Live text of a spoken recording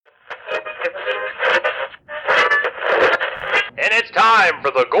time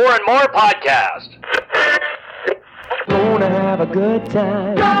for the Gore and More podcast. Gonna have a good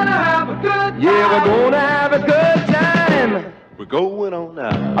time. Gonna have a good time. Yeah, we're gonna have a good time. We're going on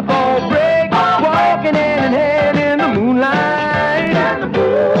now. A ball break, walking hand in hand in the moonlight.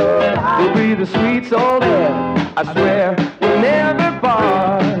 We'll be the sweet soul there. I swear we'll never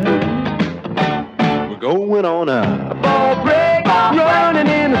part. We're going on now. A ball break, running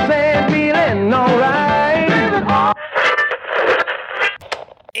in the sand, feeling alright.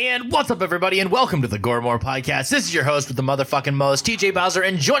 And what's up, everybody, and welcome to the Gore More Podcast. This is your host with the motherfucking most, TJ Bowser,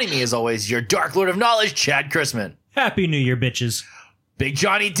 and joining me, as always, your Dark Lord of Knowledge, Chad Chrisman. Happy New Year, bitches. Big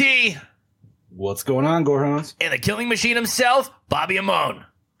Johnny D. What's going on, Gorehounds? And the killing machine himself, Bobby Amon.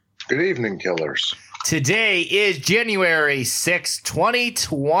 Good evening, killers. Today is January 6,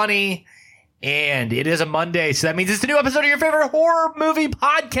 2020, and it is a Monday, so that means it's a new episode of your favorite horror movie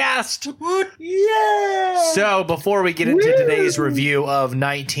podcast. Yeah! So, before we get into today's review of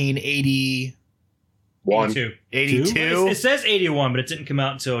 1980... 82. 82? It says 81, but it didn't come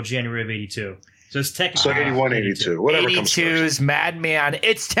out until January of 82. So it's technically... So 81, 82. Whatever comes first. 82's Madman.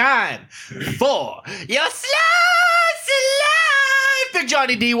 It's time for your Slice of Life! Big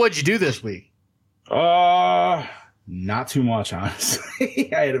Johnny D, what'd you do this week? Not too much,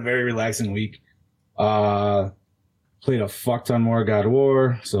 honestly. I had a very relaxing week. Played a fuck ton more God of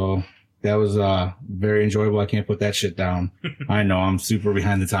War, so that was very enjoyable. I can't put that shit down. I know I'm super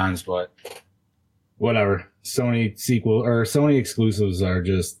behind the times, but whatever. Sony exclusives are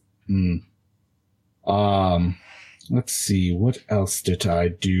just let's see, what else did I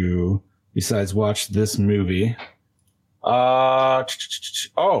do besides watch this movie?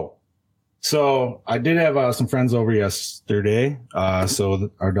 So I did have some friends over yesterday,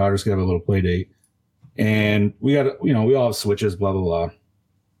 so our daughters could have a little play date, and we all have Switches, blah blah blah.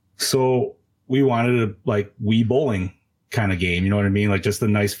 So we wanted a like Wii bowling kind of game, you know what I mean? Like just a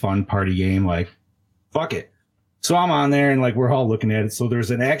nice fun party game. Like fuck it. So I'm on there and like we're all looking at it. So there's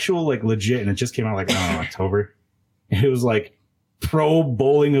an actual like legit, and it just came out like in October. And it was like Pro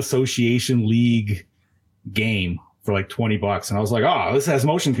Bowling Association League game for like $20. And I was like, oh, this has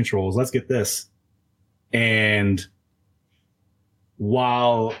motion controls. Let's get this. And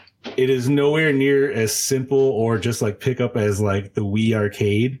while it is nowhere near as simple or just like pick up as like the Wii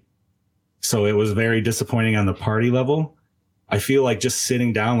Arcade, so it was very disappointing on the party level. I feel like just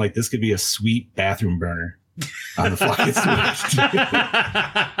sitting down, like this could be a sweet bathroom burner on the fucking Switch.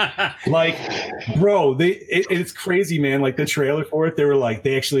 Like, bro, it's crazy, man. Like the trailer for it, they were like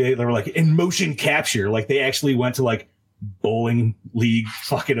in motion capture. Like they actually went to like bowling league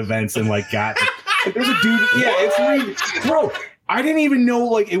fucking events and like got like, there's a dude. Yeah, it's really, bro. I didn't even know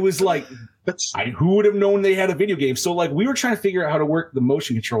like it was like who would have known they had a video game. So like we were trying to figure out how to work the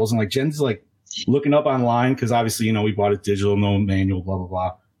motion controls, and like Jen's like looking up online because obviously we bought it digital, no manual, blah blah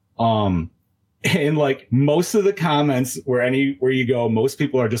blah. And like most of the comments where you go, most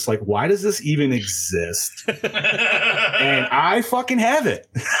people are just like, why does this even exist? And I fucking have it.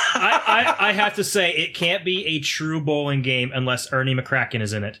 I have to say, it can't be a true bowling game unless Ernie McCracken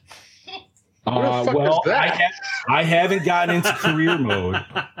is in it. Well, I haven't gotten into career mode,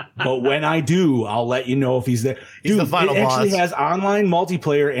 but when I do, I'll let you know if he's there. He's the final it boss. Actually has online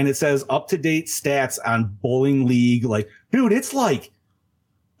multiplayer, and it says up-to-date stats on Bowling League. Like, dude, it's like...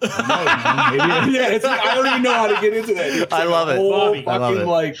 I don't even know how to get into that. It's I love it. Bobby. Fucking I love it.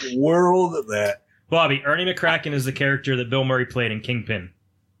 like world of that. Bobby, Ernie McCracken is the character that Bill Murray played in Kingpin.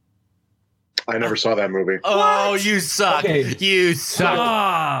 I never saw that movie. Oh, you suck. Okay. You suck.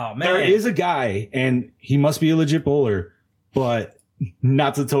 Oh, man. There is a guy, and he must be a legit bowler, but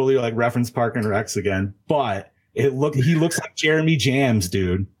not to totally like reference Park and Recs again, but he looks like Jeremy Jams,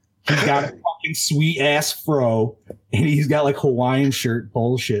 dude. He's got a fucking sweet ass fro, and he's got like Hawaiian shirt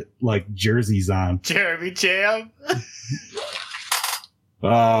bullshit like jerseys on. Jeremy Jam.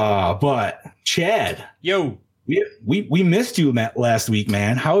 But Chad, Yo. we missed you last week,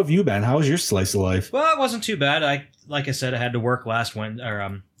 man. How have you been? How was your slice of life? Well, it wasn't too bad. Like I said, I had to work last Monday,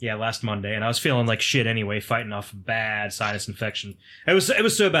 and I was feeling like shit anyway, fighting off bad sinus infection. It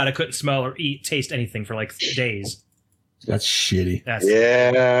was so bad I couldn't smell or taste anything for like days. That's shitty.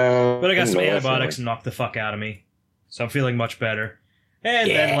 Yeah. But I got some antibiotics and knocked the fuck out of me. So I'm feeling much better. And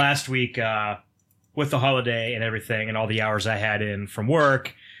then last week, with the holiday and everything and all the hours I had in from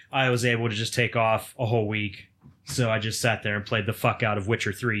work, I was able to just take off a whole week. So I just sat there and played the fuck out of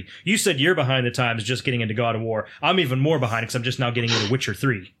Witcher 3. You said you're behind the times just getting into God of War. I'm even more behind because I'm just now getting into Witcher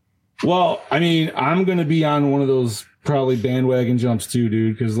 3. Well, I mean, I'm going to be on one of those probably bandwagon jumps too,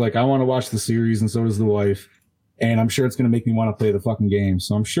 dude, because like I want to watch the series and so does the wife. And I'm sure it's going to make me want to play the fucking game.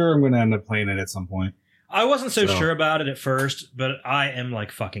 So I'm sure I'm going to end up playing it at some point. I wasn't so sure about it at first, but I am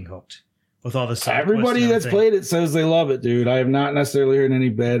like fucking hooked with all this. Everybody that's played it says they love it, dude. I have not necessarily heard any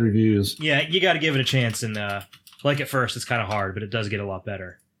bad reviews. Yeah, you got to give it a chance, and like at first, it's kind of hard, but it does get a lot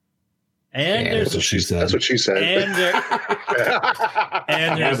better. And that's what she said. That's what she said. And,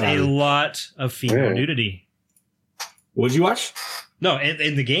 and there's a lot of female nudity. What'd you watch? No,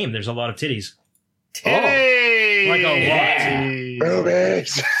 in the game, there's a lot of titties. Titties! Like a lot.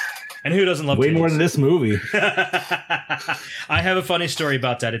 Movies. And who doesn't love way titties? more than this movie? I have a funny story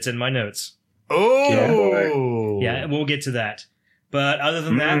about that. It's in my notes. Oh, Yeah, we'll get to that. But other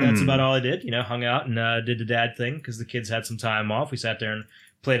than that, that's about all I did. You know, hung out and did the dad thing because the kids had some time off. We sat there and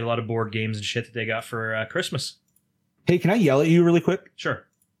played a lot of board games and shit that they got for Christmas. Hey, can I yell at you really quick? Sure.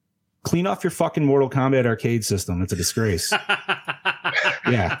 Clean off your fucking Mortal Kombat arcade system. It's a disgrace.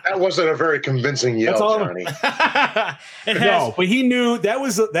 Yeah. That wasn't a very convincing yell, That's all. Johnny. No, but he knew that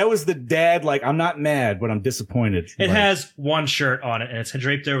was the dad. Like, I'm not mad, but I'm disappointed. It Like, has one shirt on it, and it's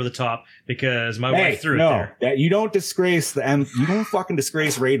draped over the top because my wife threw it there. That you don't disgrace you don't fucking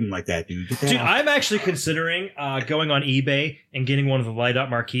disgrace Raiden like that, dude. Get that Dude, off. I'm actually considering going on eBay and getting one of the light up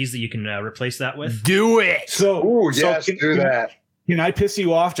marquees that you can replace that with. Do it. Ooh, yes, do that. Can I piss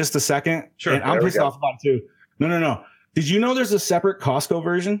you off just a second? Sure. And I'm There we pissed go. off about it too. No. Did you know there's a separate Costco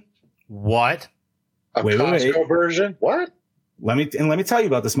version? What? A Wait. Costco version? What? Let me tell you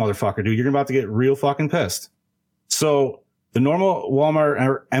about this motherfucker, dude. You're about to get real fucking pissed. So the normal Walmart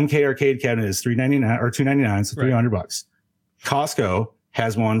or MK arcade cabinet is $3.99 or $2.99, so $300. Costco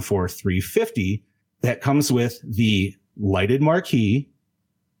has one for $3.50 that comes with the lighted marquee,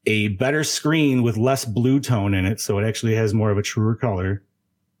 a better screen with less blue tone in it, so it actually has more of a truer color,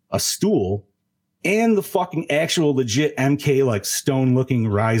 a stool, and the fucking actual legit MK like stone looking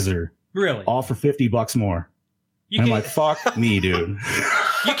riser, Really? all for $50 more. You And I'm can't, like, fuck me, dude.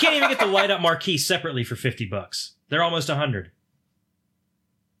 you can't even get the light up marquee separately for $50. They're almost $100.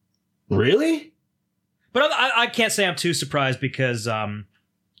 Really? But I can't say I'm too surprised because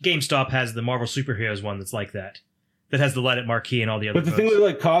GameStop has the Marvel Superheroes one that's like that has the light up marquee and all the other. But the thing with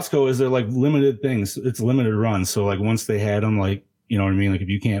like Costco is they're like limited things. It's limited runs. So like once they had them, like, you know what I mean? Like if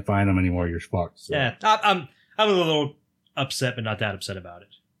you can't find them anymore, you're fucked. So. Yeah, I'm a little upset, but not that upset about it.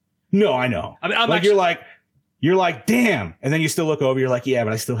 No, I know. I mean, I'm like actually, you're like, damn. And then you still look over, you're like, yeah,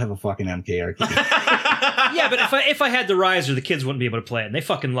 but I still have a fucking MK arcade. yeah, but if I had the riser, the kids wouldn't be able to play it, and they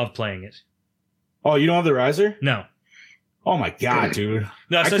fucking love playing it. Oh, you don't have the riser? No, Oh my God, dude.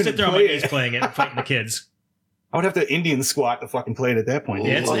 no. So I sit couldn't there on my play knees it. playing it, and fighting the kids. I would have to Indian squat to fucking play it at that point.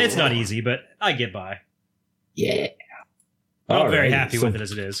 Yeah, it's not easy, but I get by. Yeah. I'm very Alrighty, happy so- with it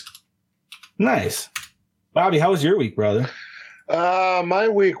as it is. Nice. Bobby, how was your week, brother? My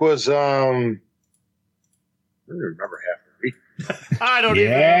week was I don't remember half the week. I don't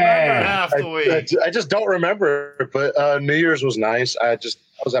even remember half the week. I just don't remember it, but New Year's was nice. I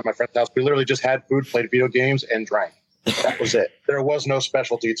was at my friend's house. We literally just had food, played video games, and drank. That was it. There was no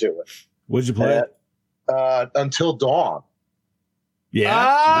specialty to it. What'd you play? Until Dawn. Yeah.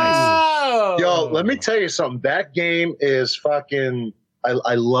 Oh. Yo, let me tell you something. That game is fucking.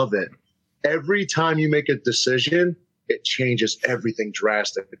 I love it. Every time you make a decision, it changes everything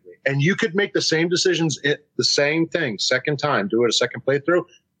drastically. And you could make the same decisions, the same thing, second time, do it a second playthrough,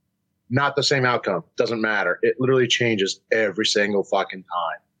 not the same outcome. Doesn't matter. It literally changes every single fucking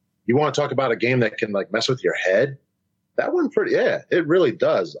time. You want to talk about a game that can like mess with your head? That one it really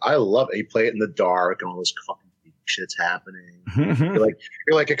does. I love it. You play it in the dark and all this fucking shit's happening. You're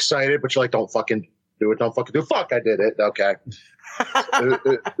like excited, but you're like, don't fucking do it. Don't fucking do it. Fuck, I did it. Okay.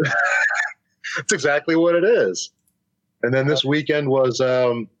 That's exactly what it is. And then this weekend was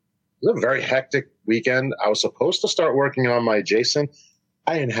a very hectic weekend. I was supposed to start working on my Jason.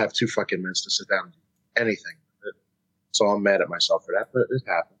 I didn't have 2 fucking minutes to sit down and do anything. So I'm mad at myself for that, but it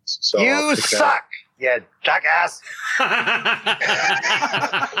happens. So You suck, you jackass.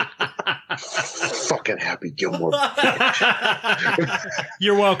 Fucking Happy Gilmore.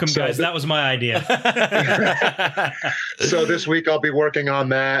 You're welcome, guys. That was my idea. So this week I'll be working on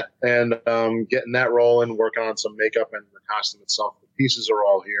that and getting that rolling, working on some makeup and the costume itself. The pieces are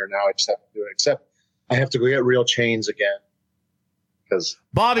all here now. I just have to do it. Except I have to go get real chains again. Because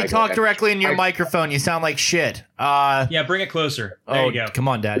Bobby, talk directly in your microphone. You sound like shit. Yeah, bring it closer. There you go. Come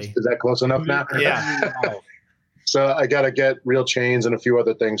on, Daddy. Is that close enough now? Yeah. So I got to get real chains and a few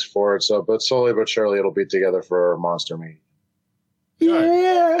other things for it. So, but slowly but surely it'll be together for Monster Meet.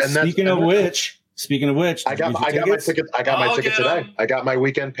 Yeah. And that's- Speaking of which, I got my ticket. I got my ticket today. I got my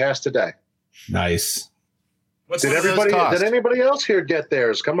weekend pass today. Nice. Did anybody else here get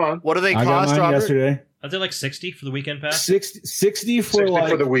theirs? Come on. What do they I got cost, mine Robert? yesterday. Are they like 60 for the weekend pass? 60 for 60 like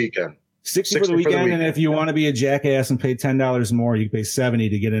for the weekend. 60 for the weekend, and if you want to be a jackass and pay $10 more, you can pay $70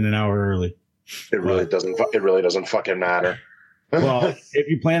 to get in an hour early. It really doesn't. It really doesn't fucking matter. Well, if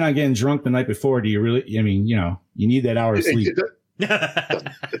you plan on getting drunk the night before, do you really? I mean, you need that hour of sleep. It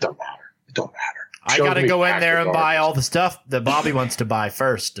don't matter. It don't matter. I got to go in there and buy all the stuff that Bobby wants to buy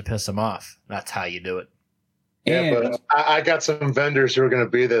first to piss him off. That's how you do it. Yeah, And- but I got some vendors who are going to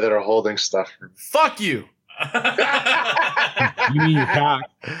be there that are holding stuff. Fuck you. You mean your cock?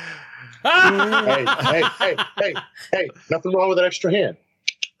 Hey! Nothing wrong with an extra hand.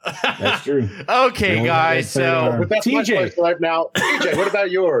 That's true. Okay, Don't guys. let that So, But that's my TJ. place right now. TJ, what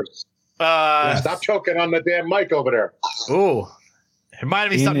about yours? uh, Stop choking on the damn mic over there. ooh, it reminded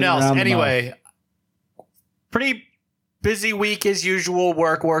me of In something and else. around the Anyway, pretty busy week as usual.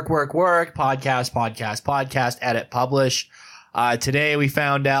 Work. Podcast. Edit, publish. Today we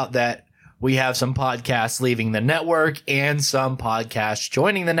found out that we have some podcasts leaving the network and some podcasts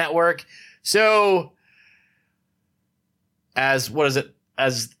joining the network. So, as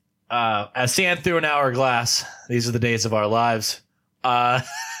sand through an hourglass, these are the days of our lives. I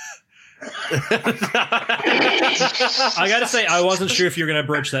gotta say, I wasn't sure if you were gonna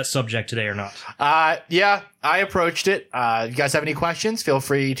broach that subject today or not. Yeah, I approached it. You guys have any questions? Feel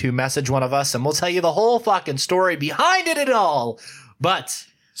free to message one of us and we'll tell you the whole fucking story behind it all. But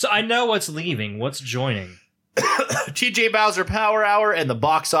So I know what's leaving. What's joining? TJ Bowser Power Hour and the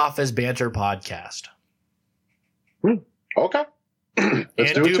Box Office Banter Podcast. Okay. And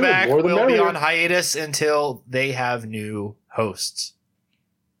Let's do it too. Dewback More the will be merrier. on hiatus until they have new hosts.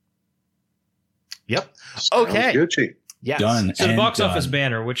 Yep. Okay. Sounds Gucci. Yes. Done. So the and box done. office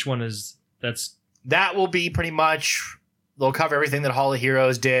banner, which one is that's? That will be pretty much, they'll cover everything that Hall of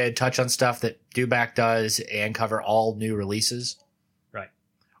Heroes did, touch on stuff that Dewback does, and cover all new releases. Right.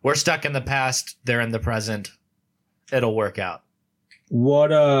 We're stuck in the past. They're in the present. It'll work out.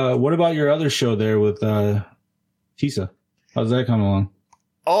 What about your other show there with Tisa? How's that coming along?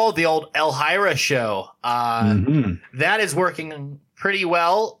 Oh, the old Elhira show. That is working pretty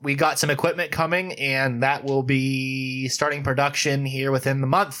well. We got some equipment coming, and that will be starting production here within the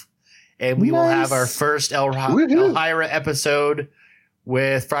month. And we will have our first Woohoo. Elhira episode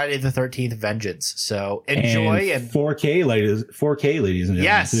with Friday the 13th Vengeance. So enjoy and 4K ladies and gentlemen.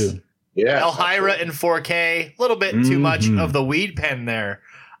 Yes. Too. Yeah. Elhira in 4K. A little bit too much of the weed pen there.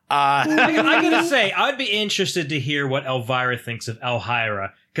 I gotta say, I'd be interested to hear what Elvira thinks of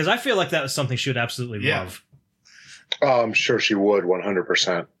Elhira, because I feel like that was something she would absolutely Yeah. love. Oh, I'm sure she would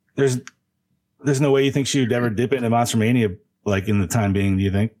 100%. There's no way you think she would ever dip into Monster Mania, like in the time being. Do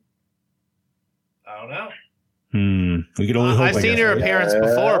you think? I don't know. We could only hope. I've seen her appearance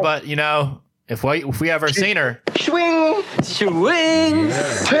before, but if we ever seen her, Swing,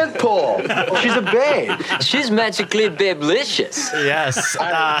 Pitbull. She's a babe. She's magically babelicious. yes.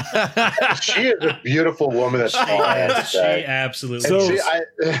 She is a beautiful woman. That's all I have to She say. absolutely. So- See,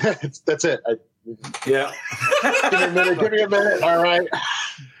 that's it. Yeah. Give me a minute. Give me a minute. All right.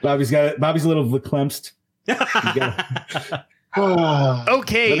 Bobby's a little verklempt.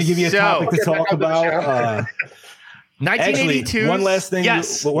 Okay, Let me give you a so topic to talk about. 1982. Actually, one last thing.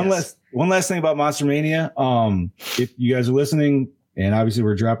 Yes. One last thing about Monster Mania. If you guys are listening, and obviously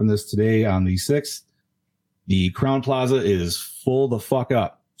we're dropping this today on the 6th, the Crown Plaza is full the fuck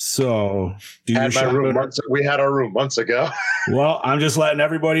up. So do your We had our room months ago. Well, I'm just letting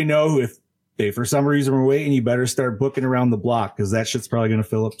everybody know if they for some reason were waiting, you better start booking around the block because that shit's probably going to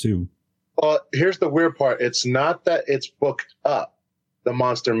fill up too. Well, here's the weird part. It's not that it's booked up. The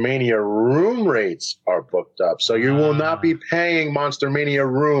Monster Mania room rates are booked up. So you will not be paying Monster Mania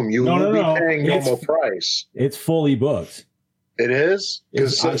room. You will be paying normal price. It's fully booked. It is?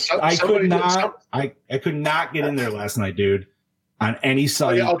 I could not get in there last night, dude, on any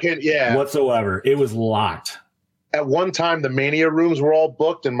site whatsoever. It was locked. At one time, the Mania rooms were all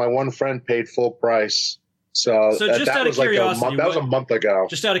booked, and my one friend paid full price. So just that out of was like curiosity, that was a month ago.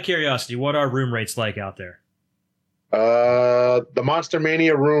 Just out of curiosity, what are room rates like out there? The Monster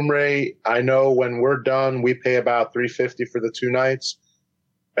Mania room rate, I know when we're done, we pay about $350 for the 2 nights.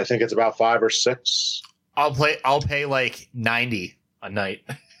 I think it's about 5 or 6. I'll pay like $90 a night.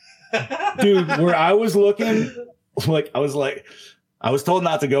 Dude, where I was looking, I was told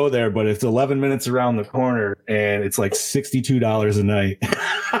not to go there, but it's 11 minutes around the corner and it's like $62 a night.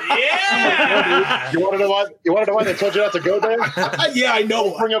 Yeah. You want to know why? They told you not to go there? Yeah, I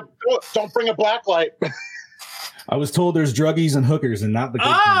know. Don't bring a black light. I was told there's druggies and hookers and not the good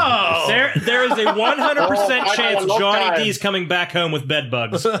Oh! There is a 100% Oh, chance I Johnny love D's coming back home with bed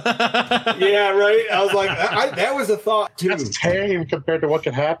bugs. Yeah, right. I was like, that was a thought too. That's tame compared to what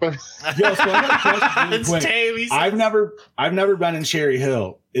could happen. Yo, so I got a question really It's quick. tame, he said. I've never been in Cherry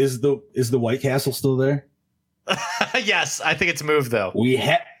Hill. Is the White Castle still there? Yes, I think it's moved though. We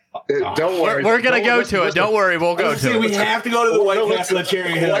have. Don't worry. We're gonna Don't go listen, to it. listen. Don't worry, we'll go to We it. have to go to the White No, Castle at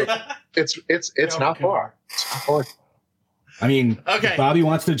Cherry Hill. It's not far. It's not far. I mean, Okay. if Bobby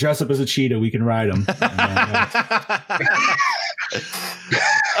wants to dress up as a cheetah, we can ride him.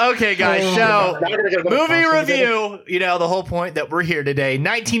 Okay, guys. So Now we're gonna get another movie costume together. review. You know the whole point that we're here today.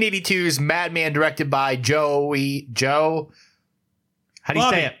 1982's Madman, directed by Joe. How do you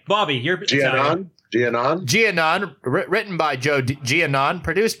say it? Bobby, you're Italian. Giannon. Giannon, written by Joe Giannon,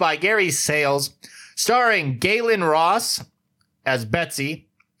 produced by Gary Sales, starring Galen Ross as Betsy,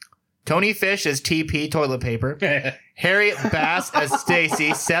 Tony Fish as TP toilet paper, Harriet Bass as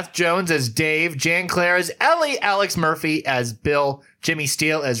Stacy, Seth Jones as Dave, Jan Clare as Ellie, Alex Murphy as Bill, Jimmy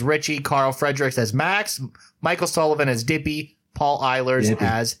Steele as Richie, Carl Fredericks as Max, Michael Sullivan as Dippy, Paul Eilers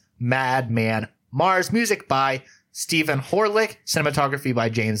as Madman Mars. Music by Stephen Horlick, cinematography by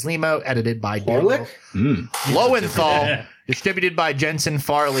James Lemo, edited by Horlick? Lowenthal, distributed by Jensen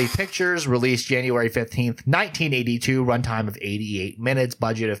Farley Pictures, released January 15th, 1982, runtime of 88 minutes,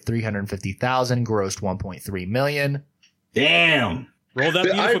 budget of $350,000, grossed $1.3 million. Damn. Roll that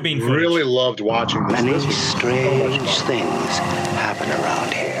I beautiful bean footage. really loved watching this. Many This was so much strange fun. things happen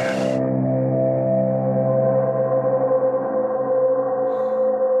around here.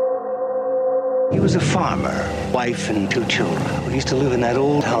 He was a farmer, wife and 2 children, who used to live in that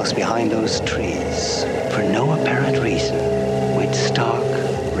old house behind those trees. For no apparent reason, we'd stark,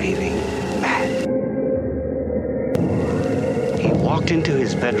 raving mad. He walked into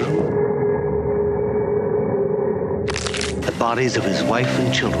his bedroom. The bodies of his wife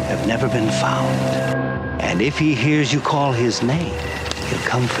and children have never been found. And if he hears you call his name, he'll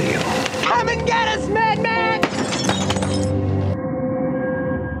come for you. Come and get us, madman!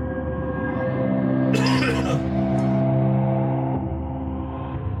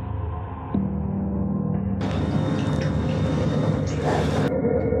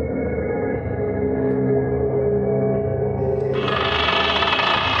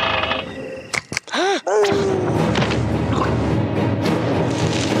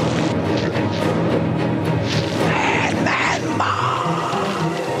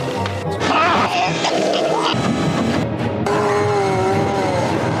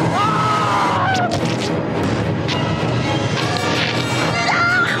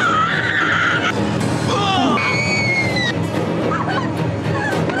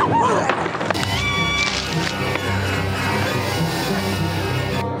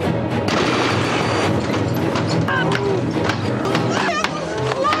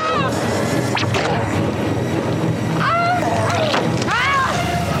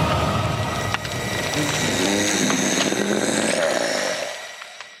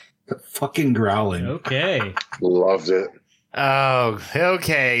 Fucking growling. Okay. Loved it. Oh,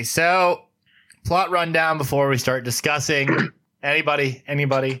 okay. So, plot rundown before we start discussing. Anybody?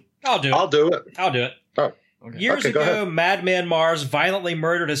 I'll do it. I'll do it. I'll do it. Oh, Years okay, go ago, ahead. Madman Mars violently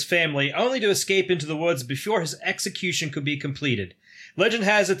murdered his family, only to escape into the woods before his execution could be completed. Legend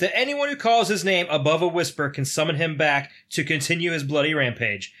has it that anyone who calls his name above a whisper can summon him back to continue his bloody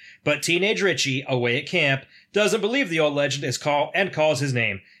rampage. But teenage Richie, away at camp, doesn't believe the old legend and calls his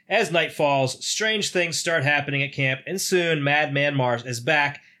name. As night falls, strange things start happening at camp, and soon Madman Mars is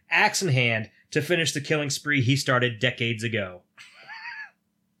back, axe in hand, to finish the killing spree he started decades ago.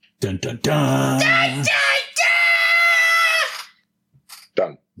 Dun dun dun.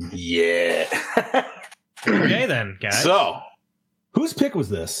 Done. Yeah. Okay then, guys. So, whose pick was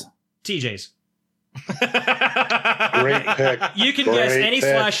this? TJ's. Great pick. You can Great guess any pick.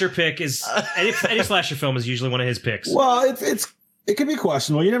 slasher pick is any slasher film is usually one of his picks. Well, it could be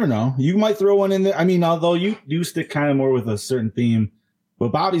questionable. You never know. You might throw one in there. I mean, although you do stick kind of more with a certain theme,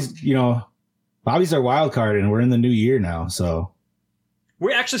 but Bobby's our wild card, and we're in the new year now. So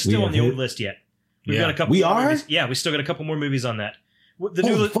We're actually still We on the have old hit- list yet. We've Yeah. got a couple. We more are? movies. Yeah, we still got a couple more movies on that. The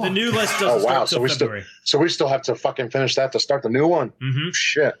Holy new fuck. the new list doesn't Oh, wow. start So till we still, February. so we still have to fucking finish that to start the new one. Mm-hmm.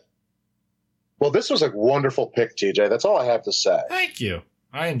 Shit. Well, this was a wonderful pick, TJ. That's all I have to say. Thank you.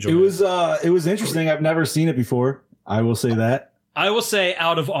 I enjoyed it was interesting. I've never seen it before. I will say that. I will say,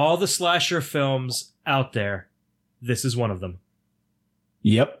 out of all the slasher films out there, this is one of them.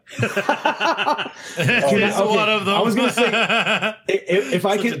 Yep. It's Okay, one of them. I was gonna say if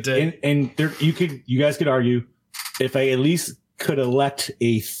I Such a could, dick. and there, you guys could argue if I at least could elect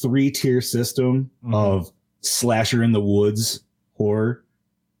a 3-tier system of slasher in the woods horror.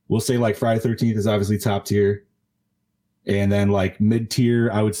 We'll say like Friday the 13th is obviously top tier. And then like mid tier,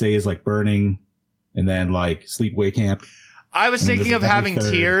 I would say is like Burning, and then like Sleepaway Camp. I was And then thinking of there's having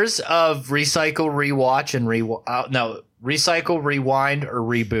third. tiers of recycle, rewatch, and recycle, rewind, or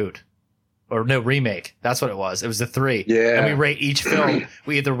reboot. Or no, remake. That's what it was. It was the 3. Yeah. And we rate each film.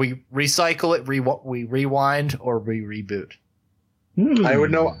 We recycle it, we rewind, or we reboot. I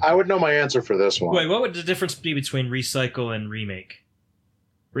would know my answer for this one. Wait, what would the difference be between recycle and remake?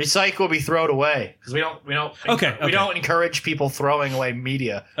 Recycle, we throw it away because we don't Okay. we don't encourage people throwing away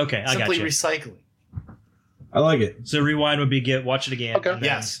media. Okay, I Simply got you. recycling. I like it. So rewind would be watch it again. Okay. And then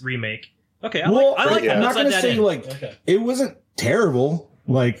Yes. Remake. Okay, I Well, like that. I'm not Let's let gonna that say in. like Okay. it wasn't terrible.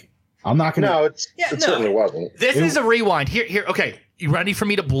 Like I'm not gonna. No, it no. certainly wasn't. This is a rewind. Here. Okay, you ready for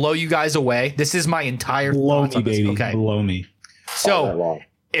me to blow you guys away? This is my entire Blow thoughts me, on this. baby. Okay, Blow me. All that so long.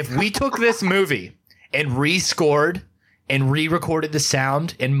 if we took this movie and rescored and re-recorded the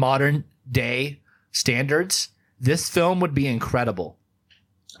sound in modern day standards, this film would be incredible.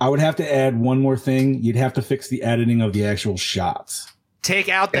 I would have to add one more thing. You'd have to fix the editing of the actual shots. Take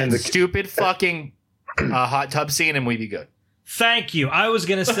out that And the- stupid fucking hot tub scene, and we'd be good. Thank you. I was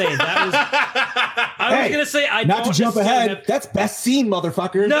gonna say that was. I was Hey, gonna say I Not to don't jump necessarily ahead. have- That's best scene,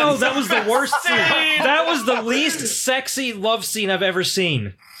 motherfucker. No, that was the worst scene. That was the least sexy love scene I've ever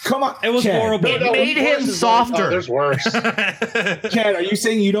seen. Come on. It was Chad. horrible. It made him softer. Oh, there's worse. Chad, are you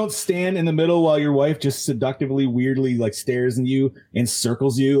saying you don't stand in the middle while your wife just seductively, weirdly like stares at you and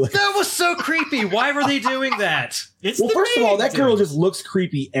circles you? Like, That was so creepy. Why were they doing that? It's well, the first of all, that maid. girl just looks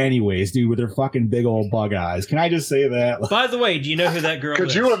creepy anyways, dude, with her fucking big old bug eyes. Can I just say that? By the way, do you know who that girl Could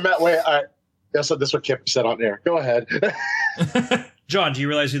is? you have met? Wait, that's what Kip said on air. Go ahead. John, do you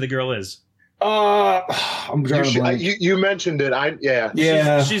realize who the girl is? I'm drawing a blank. You mentioned it.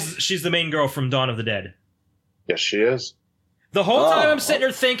 Yeah. She's the main girl from Dawn of the Dead. Yes, she is. The whole time Oh. I'm sitting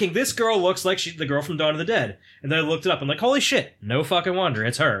there thinking, this girl looks like she's the girl from Dawn of the Dead. And then I looked it up. I'm like, holy shit. No fucking wonder.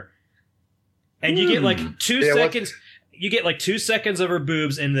 It's her. And you get like 2 Yeah, what- seconds. You get like 2 seconds of her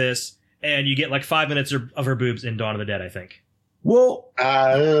boobs in this. And you get like 5 minutes of her boobs in Dawn of the Dead, I think. Well, Maybe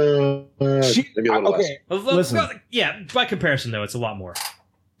a little less. okay. Listen. Yeah, by comparison, though, it's a lot more.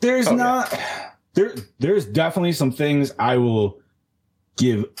 There's Okay. not there's definitely some things I will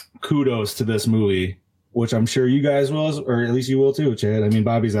give kudos to this movie, which I'm sure you guys will, or at least you will too, Chad. I mean,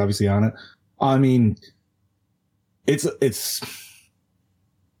 Bobby's obviously on it. I mean, it's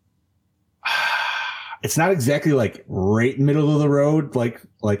not exactly like right middle of the road. Like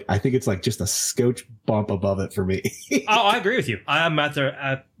I think it's like just a scotch bump above it for me. Oh, I agree with you. I'm out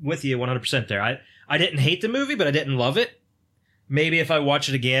there with you 100% there. I didn't hate the movie, but I didn't love it. Maybe if I watch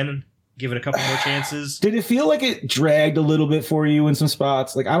it again, give it a couple more chances. Did it feel like it dragged a little bit for you in some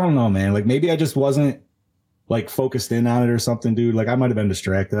spots? Like, I don't know, man. Like maybe I just wasn't like focused in on it or something, dude. Like I might have been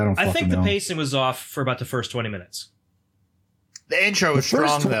distracted. I don't I fucking think the know. pacing was off for about the first 20 minutes. The intro was The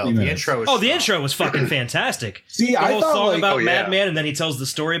first strong, though. 20 The minutes. intro was Oh, the strong. intro was fucking fantastic. See, The I whole thought song like, about oh, yeah. Madman, and then he tells the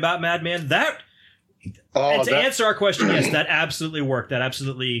story about Madman. That, and to that- answer our question, yes, that absolutely worked. That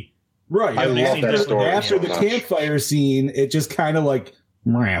absolutely. right. I and love after, that story after so the much. campfire scene, it just kind of like,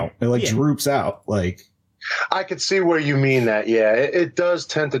 meow, it like Yeah. droops out. Like, I could see where you mean that. Yeah, it does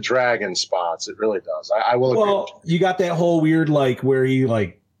tend to drag in spots. It really does. I will agree. well, you got that whole weird like where he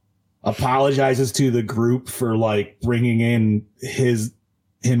like apologizes to the group for like bringing in him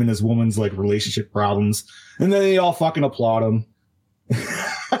and his woman's like relationship problems, and then they all fucking applaud him.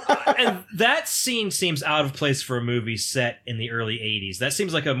 And that scene seems out of place for a movie set in the early 80s. That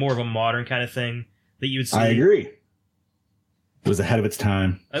seems like a more of a modern kind of thing that you would see. I agree. It was ahead of its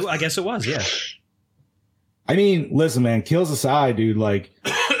time. I guess it was, yeah. I mean, listen, man, kills aside, dude, like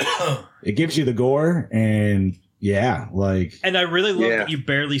it gives you the gore and yeah, like And I really love Yeah. that you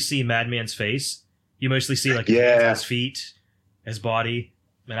barely see Madman's face. You mostly see like Yeah. his feet, his body.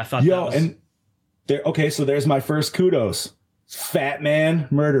 And I thought that yo, was... and there okay, so there's my first kudos. Fat man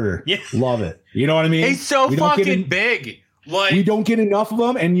murderer. Yeah. Love it. You know what I mean? He's so We don't get fucking in- big. Like, We don't get enough of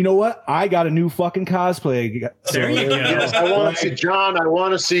them, and you know what? I got a new fucking cosplay. There you go. yes, I want to see John. I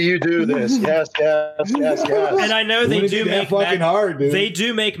want to see you do this. Yes, yes, yes, yes. And I know they Wouldn't do it be that make fucking hard, dude. they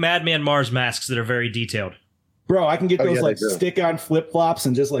do make Madman Mars masks that are very detailed. Bro, I can get Oh, those yeah, like they do. stick-on flip-flops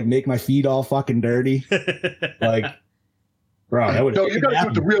and just like make my feet all fucking dirty. Like, bro, that would. No, you got to do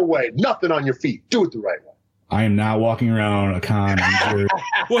it the real way. Nothing on your feet. Do it the right way. I am not walking around a con.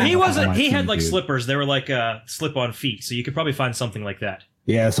 Well, he wasn't. my He had feet, like dude. slippers. They were like slip-on feet, so you could probably find something like that.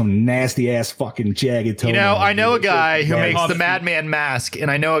 Yeah, some nasty ass fucking jagged toe. you know, I know a guy who Yeah. makes the Oh, Madman mask,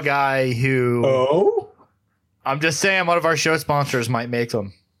 and I know a guy who. Oh, I'm just saying, one of our show sponsors might make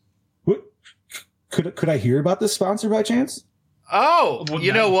them. what? Could I hear about this sponsor by chance? Oh, Well,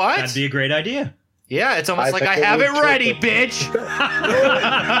 you know what? That'd be a great idea. Yeah, it's almost like I think have it it would ready, too. bitch.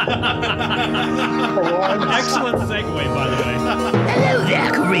 Excellent segue, by the way. Hello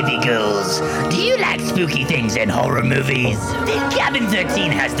there, creepy ghouls. Do you like spooky things and horror movies? Then Cabin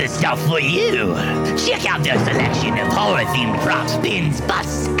 13 has the stuff for you. Check out their selection of horror-themed props, pins,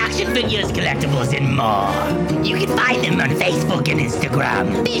 busts, action figures, collectibles, and more. You can find them on Facebook and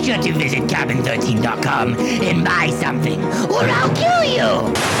Instagram. Be sure to visit cabin13.com and buy something, or I'll kill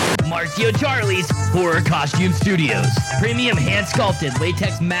you. Marcio Charlie's Horror Costume Studios. Premium hand-sculpted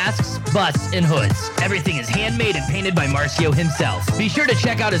latex masks, busts, and hoods. Everything is handmade and painted by Marcio himself. Be sure to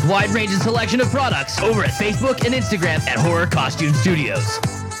check out his wide range and selection of products over at Facebook and Instagram at Horror Costume Studios.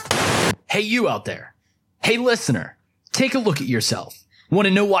 Hey, you out there. Hey, listener. Take a look at yourself. Want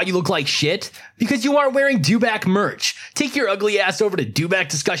to know why you look like shit? Because you aren't wearing Dewback merch. Take your ugly ass over to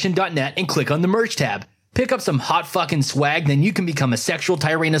dewbackdiscussion.net and click on the merch tab. Pick up some hot fucking swag, then you can become a sexual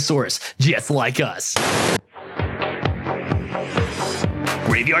Tyrannosaurus, just like us.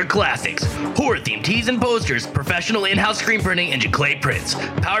 Graveyard Classics. Horror-themed tees and posters, professional in-house screen printing, and Jaclay prints.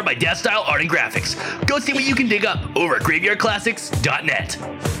 Powered by Death Style Art and Graphics. Go see what you can dig up over at graveyardclassics.net.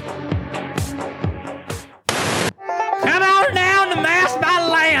 Come on down to Mask by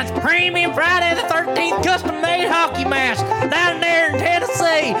Lance, premium Friday the 13th custom-made hockey mask down there in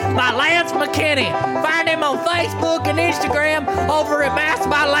Tennessee by Lance McKinney. Find him on Facebook and Instagram over at Mask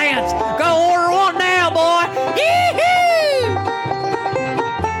by Lance. Go order one now, boy.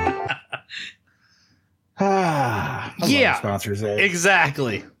 Yeah, sponsors.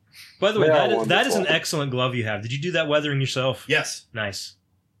 exactly. By the way, Yeah, that is an wonderful. excellent glove you have. Did you do that weathering yourself? Yes. Nice.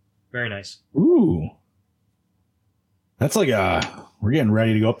 Very nice. Ooh. That's like we're getting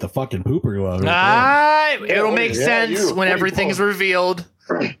ready to go up the fucking pooper glove. Right It'll make sense when what are you everything's revealed.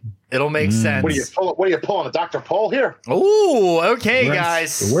 It'll make sense. What are you pulling? A Dr. Paul here? Ooh, okay, We're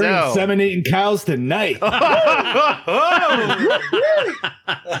guys. We're so. inseminating cows tonight.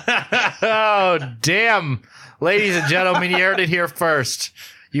 Oh, damn. Ladies and gentlemen, you heard it here first.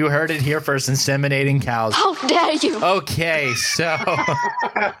 You heard it here first, inseminating cows. How dare you? Okay, so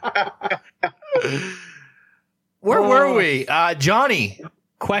where were we? Johnny,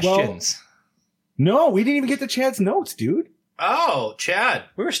 questions. No, we didn't even get to Chad's notes, dude. Oh, Chad.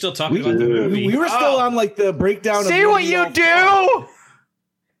 We were still talking about the movie. We were still on like the breakdown. See of what you do?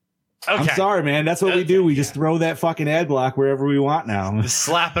 I'm Okay. sorry, man. That's what we do. We just throw that fucking ad block wherever we want now. Just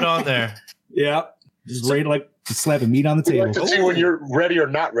slap it on there. Yeah. Just ready to just slapping meat on the We'd table. like to see when you're ready or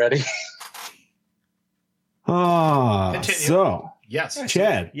not ready. Continue. So Yes.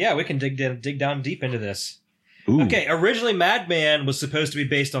 Chad. Yeah, we can dig down deep into this. Ooh. Okay, originally Madman was supposed to be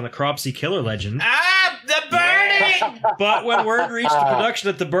based on the Cropsey Killer legend, The burning! but when word reached the production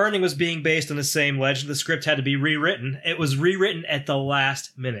that The Burning was being based on the same legend, the script had to be rewritten. It was rewritten at the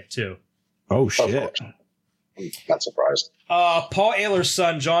last minute, too. Oh shit. Not surprised. Paul Ayler's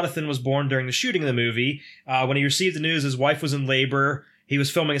son, Jonathan, was born during the shooting of the movie. When he received the news his wife was in labor, he was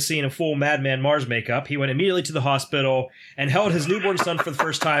filming a scene in full Madman Mars makeup. He went immediately to the hospital and held his newborn son for the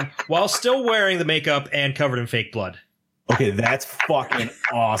first time while still wearing the makeup and covered in fake blood. Okay, that's fucking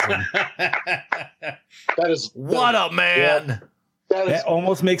awesome. That is What up, man? That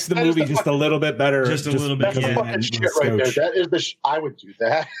almost makes the movie just a little bit better. Just a little bit, because yeah. of fucking that shit right there. scotch. That is the. I would do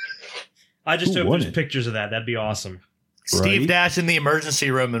that. I just Who hope there's wouldn't? pictures of that. That'd be awesome. Steve Right? Dash in the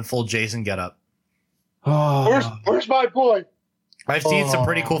emergency room in full Jason getup. Oh, Where's my boy? I've seen some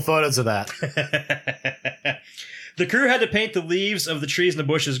pretty cool photos of that. The crew had to paint the leaves of the trees and the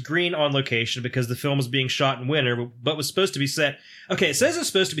bushes green on location because the film was being shot in winter, but was supposed to be set. Okay, it says it's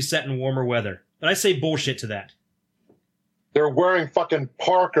supposed to be set in warmer weather, but I say bullshit to that. They're wearing fucking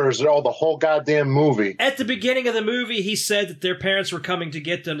Parkers all the whole goddamn movie. At the beginning of the movie, he said that their parents were coming to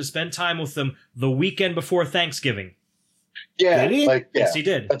get them to spend time with them the weekend before Thanksgiving. Yeah, Did he? like yeah, Yes, he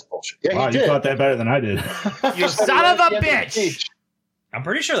did. that's bullshit. Yeah, wow, he you did. thought that better than I did. You son of a bitch! I'm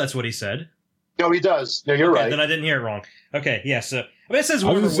pretty sure that's what he said. No, he does. No, you're Okay, right. then I didn't hear it wrong. Okay, yeah, so I mean, it says I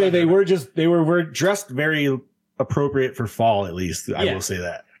was warmer gonna say weather. they were dressed very appropriate for fall, at least. I Yeah. will say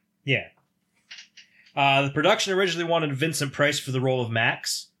that. Yeah. The production originally wanted Vincent Price for the role of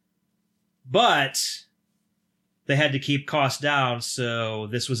Max, but they had to keep costs down, so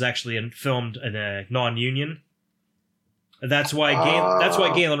this was actually filmed in a non-union. That's why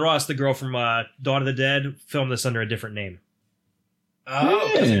Galen Ross, the girl from Dawn of the Dead, filmed this under a different name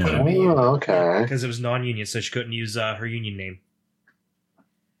Oh, okay. because it was non-union, so she couldn't use her union name.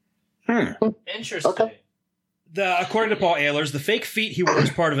 interesting. Okay. According to Paul Ehlers, the fake feet he wore as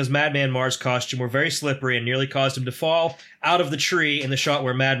part of his Madman Mars costume were very slippery and nearly caused him to fall out of the tree in the shot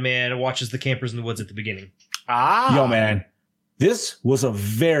where Madman watches the campers in the woods at the beginning. Yo, man. This was a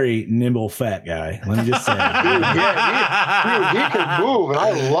very nimble fat guy. Let me just say. Dude, he can move, and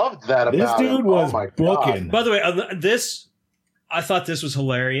I loved that about This dude him. was oh my booking. God. By the way, I thought this was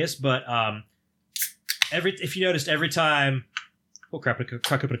hilarious, but if you noticed, every time, oh crap, I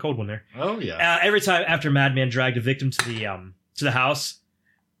crack open a cold one there. Oh yeah. Every time after Madman dragged a victim to the house,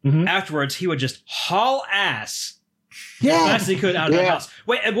 afterwards he would just haul ass. As fast as he could out of the house.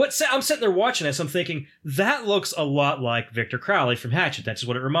 Wait, and I'm sitting there watching this. I'm thinking that looks a lot like Victor Crowley from Hatchet. That's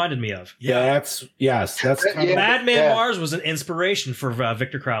what it reminded me of. That's Madman Mars was an inspiration for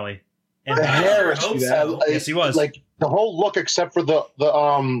Victor Crowley. And The hair, yes, he was. Like the whole look, except for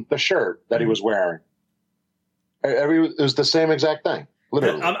the shirt that he was wearing. It was the same exact thing,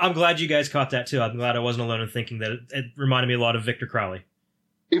 literally. I'm glad you guys caught that too. I'm glad I wasn't alone in thinking that it reminded me a lot of Victor Crowley.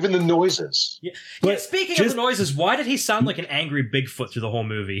 Even the noises. Yeah, speaking of the noises, why did he sound like an angry Bigfoot through the whole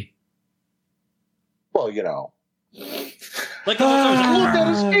movie? Well, you know. Like the whole time look at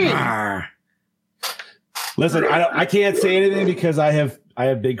his feet. Listen, I can't say anything because I have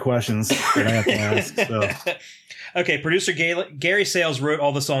big questions that I have to ask. So. Okay, producer Gary Sales wrote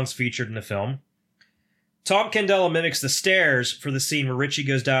all the songs featured in the film. Tom Candela mimics the stairs for the scene where Richie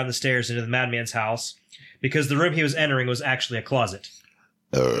goes down the stairs into the Madman's house because the room he was entering was actually a closet.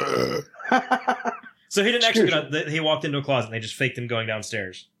 So he didn't actually go down, he walked into a closet and they just faked him going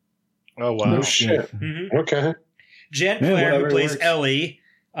downstairs. Oh wow. No shit. Mm-hmm. Okay. Jan Claire, who plays Ellie,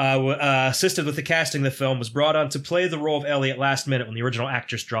 assisted with the casting of the film, was brought on to play the role of Ellie at last minute when the original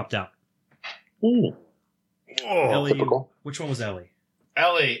actress dropped out. Ooh. Ellie, typical. which one was Ellie?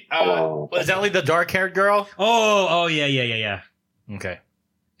 Ellie. Was Ellie the dark-haired girl? Oh, yeah. Okay.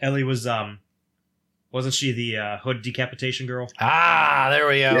 Ellie was wasn't she the hood decapitation girl? Ah, there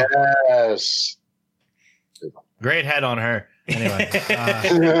we go. Yes. Great head on her. Anyway.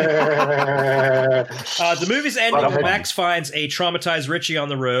 The movie's ending where Max finds a traumatized Richie on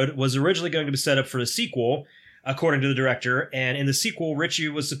the road was originally going to be set up for a sequel, according to the director, and in the sequel, Richie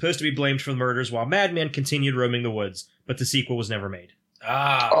was supposed to be blamed for the murders while Madman continued roaming the woods, but the sequel was never made.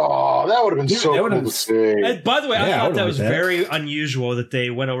 Oh, that would have been so cool to see. And by the way, I thought that was that. very unusual that they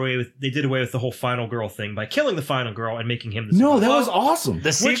did away with the whole final girl thing by killing the final girl and making him the No, survivor. that was awesome.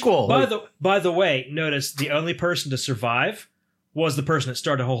 The sequel. By the way, notice the only person to survive was the person that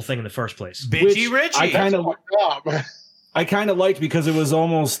started the whole thing in the first place. Bitchy Richie. I kind of liked because it was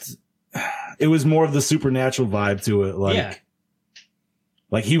more of the supernatural vibe to it.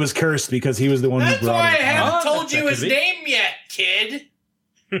 Like he was cursed because he was the one who That's brought why I it. haven't told you his name yet, kid.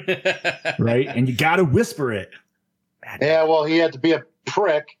 Right? And you got to whisper it. Yeah, well, he had to be a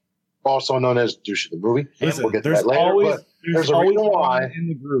prick, also known as douche of the movie. Listen, We'll get to there's that later. always, But there's a always reason one why. in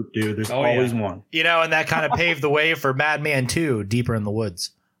the group, dude. There's always one. You know, and that kind of paved the way for Madman 2, Deeper in the Woods.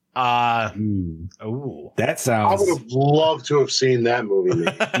 Ooh. That I sounds would have loved to have seen that movie.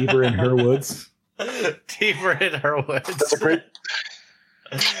 deeper in her woods. Deeper in her woods. That's a great.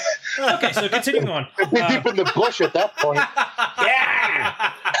 Okay, so continuing on. Deep in the bush at that point.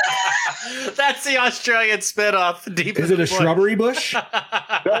 Yeah! That's the Australian spinoff. Deep Is in it a the Bush. shrubbery bush?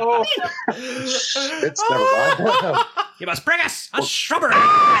 No. It's never mind. You must bring us a shrubbery.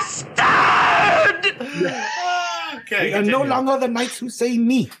 Okay, We are no longer the knights who say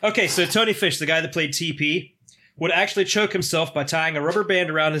me. Okay, so Tony Fish, the guy that played TP, would actually choke himself by tying a rubber band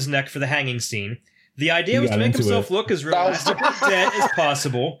around his neck for the hanging scene. The idea was to make himself look as realistically dead as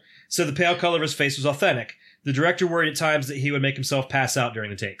possible, so the pale color of his face was authentic. The director worried at times that he would make himself pass out during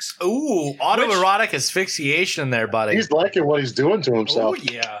the takes. Ooh, autoerotic asphyxiation there, buddy. He's liking what he's doing to himself. Oh,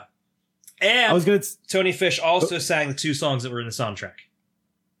 yeah. And Tony Fish also sang the 2 songs that were in the soundtrack.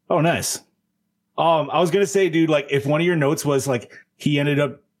 Oh, nice. I was gonna say, dude, like if one of your notes was like he ended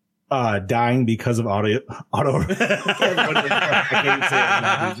up dying because of auto. I can't say it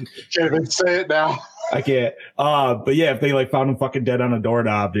now, dude. Can't even say it now. I can't. But yeah, if they like found him fucking dead on a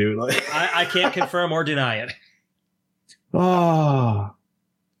doorknob, dude. Like, I can't confirm or deny it. oh,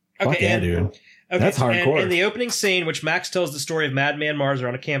 Okay, fuck yeah, dude. Okay, That's hardcore. And in the opening scene, which Max tells the story of Madman Mars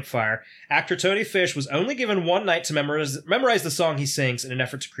around a campfire, actor Tony Fish was only given one night to memorize the song he sings in an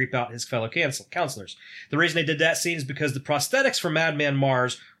effort to creep out his fellow counselors. The reason they did that scene is because the prosthetics for Madman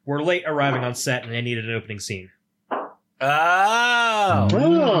Mars were late arriving on set and they needed an opening scene.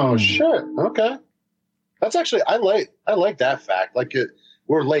 Oh shit. Okay. That's actually I like that fact. Like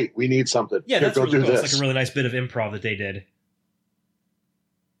we're late. We need something. Yeah, Here, that's go really do cool. this. It's like a really nice bit of improv that they did.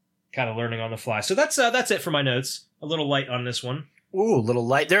 Kind of learning on the fly. So that's it for my notes. A little light on this one. Ooh, a little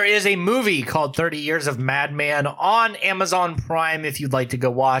light. There is a movie called 30 Years of Madman on Amazon Prime if you'd like to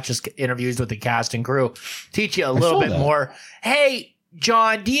go watch. Just interviews with the cast and crew. Teach you a little bit more. Hey,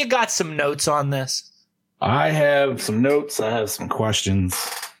 John, do you got some notes on this? I have some notes. I have some questions.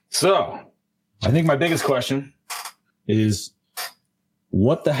 So, I think my biggest question is,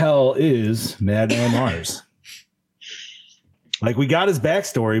 what the hell is Madman Mars? Like, we got his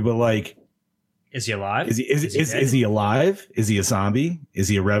backstory, but like, is he alive? Is he alive? Is he a zombie? Is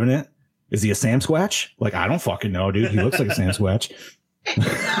he a revenant? Is he a Sasquatch? Like, I don't fucking know, dude. He looks like a Sasquatch.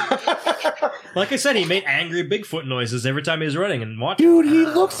 Like I said, he made angry Bigfoot noises every time he was running and watching. Dude, he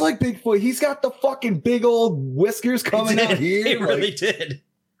looks like Bigfoot. He's got the fucking big old whiskers coming out here. He really did.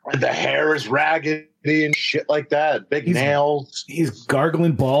 And the hair is raggedy and shit like that. Big nails. He's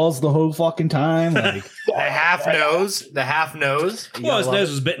gargling balls the whole fucking time. Like The half nose. Well, his nose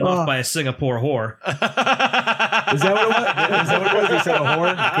was bitten off by a Singapore whore. Is that what it was? Is that what it was? They said a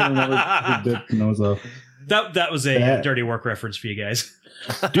whore? I can't remember who bit the nose off. That was a dirty work reference for you guys.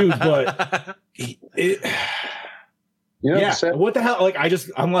 Dude, but what the hell? Like,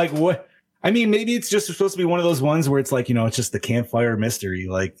 I'm like, what? I mean, maybe it's just supposed to be one of those ones where it's like, it's just the campfire mystery.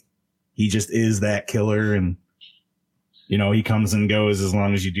 Like, he just is that killer, and he comes and goes as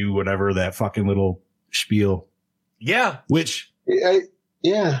long as you do whatever that fucking little spiel. Yeah. Which,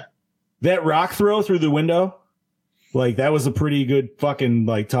 yeah, that rock throw through the window, like, that was a pretty good fucking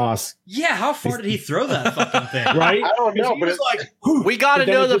like toss. Yeah, how far did he throw that fucking thing? Right? I don't know, but it's like, we got to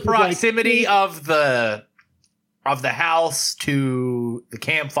know the just was proximity of the house to the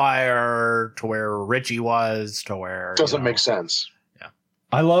campfire, to where Richie was, to where doesn't make sense.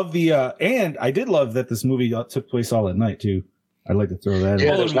 I love the and I did love that this movie took place all at night too. I'd like to throw that in.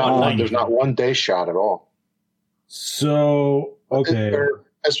 Yeah, there's not one day shot at all. So okay.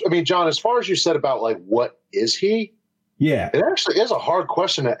 John, as far as you said about like what is he? Yeah. It actually is a hard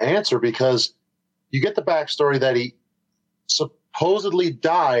question to answer because you get the backstory that he supposedly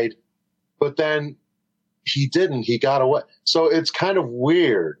died, but then he didn't. He got away. So it's kind of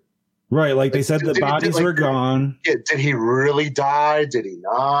weird. Right. Like they said the bodies were gone. Yeah, did he really die? Did he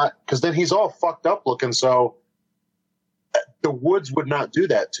not? Because then he's all fucked up looking. So the woods would not do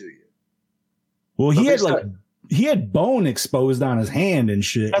that to you. Well, he had bone exposed on his hand and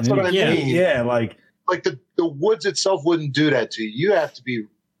shit. That's what I mean. Yeah. Like the woods itself wouldn't do that to you. You have to be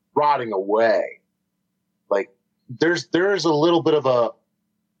rotting away. Like there's a little bit of a.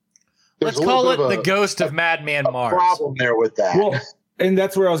 Let's call it the ghost of Madman Mars. Problem there with that. Well, and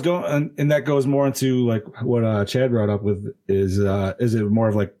that's where I was going, and that goes more into like what Chad brought up with is it more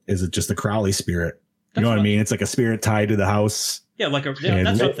of like, is it just a Crowley spirit? You know what I mean? It's like a spirit tied to the house. Yeah,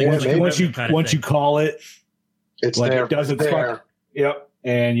 that's something. Once you call it, it's like there. It does its fuck. Yep,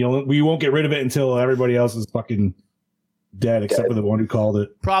 and we won't get rid of it until everybody else is fucking dead, except for the one who called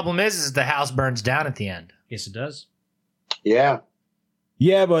it. Problem is the house burns down at the end. Yes, it does. Yeah,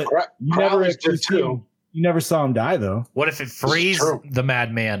 but you never saw him die, though. What if it frees the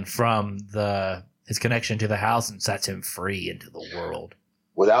madman from his connection to the house and sets him free into the world?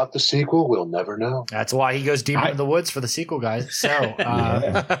 Without the sequel, we'll never know. That's why he goes deep into the woods for the sequel, guys. So,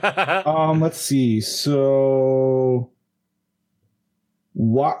 let's see. So,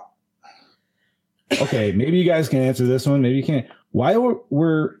 what? Okay, maybe you guys can answer this one. Maybe you can't. Why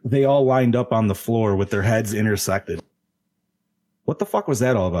were they all lined up on the floor with their heads intersected? What the fuck was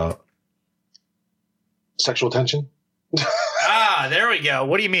that all about? Sexual tension. There we go.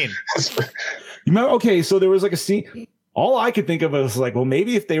 What do you mean? You remember? Okay, so there was like a scene. All I could think of was like, well,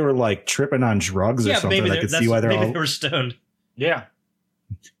 maybe if they were like tripping on drugs or something, I could see why they were stoned. Yeah.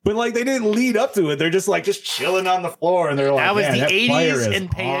 But like they didn't lead up to it. They're just chilling on the floor, and they're like, that was the 80s and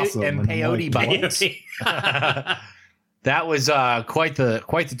peyote buttons. That was quite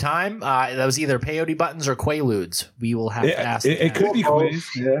the time. That was either peyote buttons or Quaaludes. We will have to ask. It could be Quaaludes.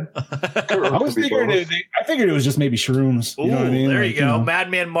 Yeah. I figured it was just maybe shrooms. Ooh, you know what I mean? There you go.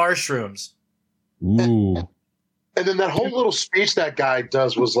 Madman Marshrooms. Ooh. And then that whole little speech that guy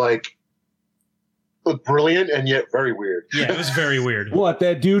does was like brilliant and yet very weird. Yeah, it was very weird. What,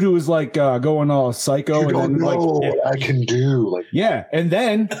 that dude who was like going all psycho? You don't know what I can do. Like, yeah, and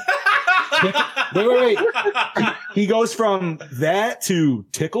then wait. He goes from that to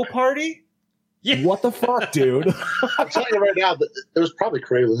Tickle Party. Yeah. What the fuck, dude? I'm telling you right now, there was probably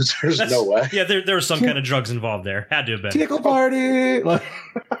Quaaludes. There's no way. Yeah, there was some kind of drugs involved there. Had to have been. Tickle Party.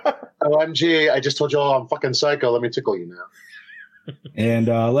 OMG, I just told you all I'm fucking psycho. Let me tickle you now. And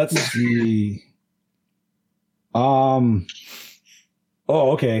let's see.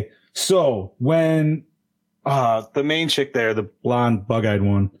 Okay. So when the main chick there, the blonde bug-eyed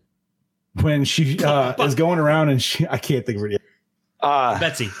one, when she is going around and I can't think of her yet.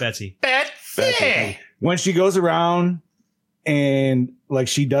 Betsy. When she goes around and like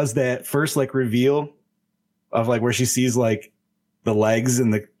she does that first like reveal of like where she sees like the legs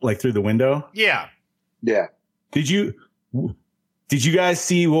and the like through the window. Yeah. Yeah. Did you guys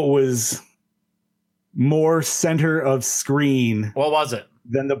see what was more center of screen? What was it?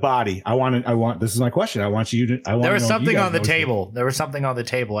 Than the body. I want this is my question. I want you to There was something on the table. There was something on the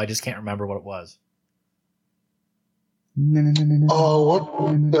table. I just can't remember what it was. Oh, what?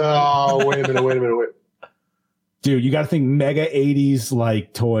 Oh, wait a minute. Dude, you got to think mega 80s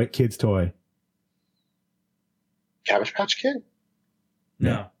like kids toy. Cabbage Patch Kid?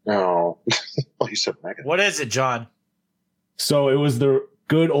 No. Oh, you said mega. What is it, John? So it was the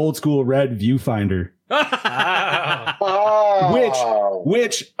good old school red viewfinder.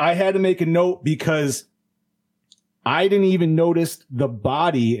 Which I had to make a note because I didn't even notice the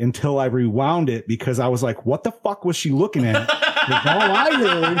body until I rewound it because I was like, what the fuck was she looking at? All I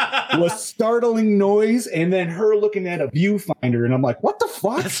heard was startling noise and then her looking at a viewfinder. And I'm like, what the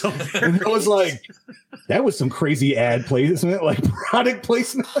fuck? And I was like, that was some crazy ad placement, like product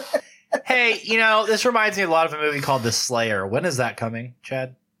placement. Hey, this reminds me a lot of a movie called The Slayer. When is that coming,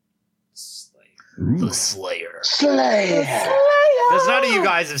 Chad? The Slayer. Because none of you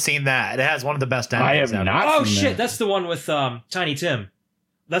guys have seen that. It has one of the best endings. I have not. Oh shit, that's the one with Tiny Tim.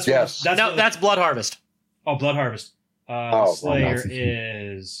 That's that's Blood Harvest. Oh, Blood Harvest. Slayer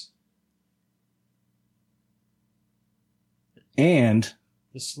is. And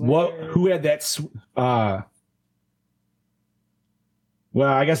who had that? Well,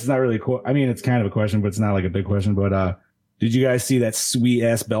 I guess it's not really. I mean, it's kind of a question, but it's not like a big question. But did you guys see that sweet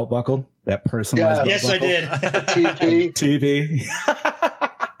ass belt buckle? That personalized. Yes, I did. TP.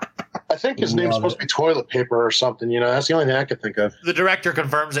 I think his name's supposed to be toilet paper or something. That's the only thing I could think of. The director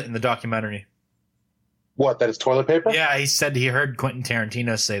confirms it in the documentary. What? That it's toilet paper? Yeah, he said he heard Quentin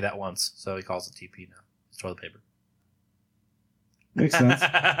Tarantino say that once, so he calls it TP now. It's toilet paper. Makes sense.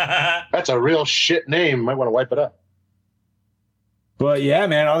 That's a real shit name. Might want to wipe it up. But yeah,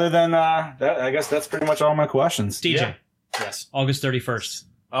 man. Other than that, I guess that's pretty much all my questions. DJ. Yeah. Yes. August 31st.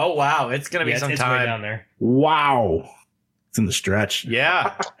 Oh wow, it's gonna be some it's time way down there. Wow, it's in the stretch.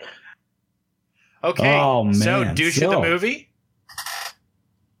 Yeah. Okay. Oh man. So douche of the movie.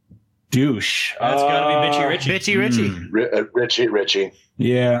 Douche. That's gotta be Bitchy Richie. Richie.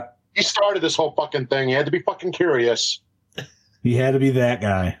 Yeah. He started this whole fucking thing. He had to be fucking curious. He had to be that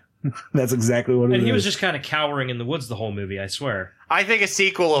guy. That's exactly what it is. And he was just kind of cowering in the woods the whole movie, I swear. I think a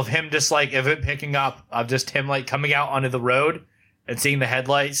sequel of him just like of it picking up of just him like coming out onto the road and seeing the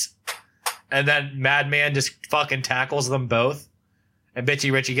headlights, and then Madman just fucking tackles them both, and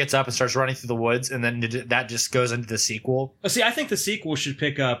Bitchy Richie gets up and starts running through the woods, and then that just goes into the sequel. See, I think the sequel should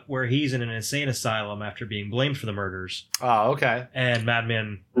pick up where he's in an insane asylum after being blamed for the murders. Oh, okay. And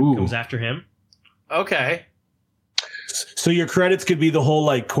Madman comes after him. Okay. So your credits could be the whole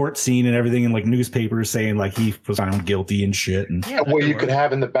like court scene and everything in like newspapers saying like he was found guilty and shit. And what you could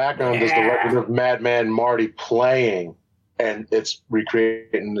have in the background is the record of Madman Marty playing, and it's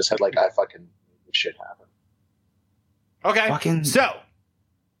recreating in his head like I fucking made shit happen. Okay. So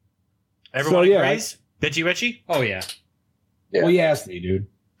everyone agrees? Bitchy Richie? Oh yeah. Well, you asked me, dude.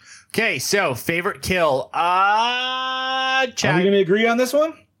 Okay, so favorite kill. Chad. Are we gonna agree on this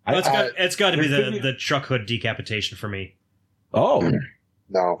one? It's got to be the truck hood decapitation for me. Oh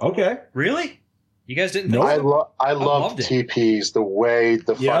no. Okay. Really? You guys didn't? No. Think I loved TP's the way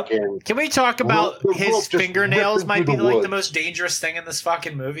the fucking. Can we talk about his fingernails? Might be like the most dangerous thing in this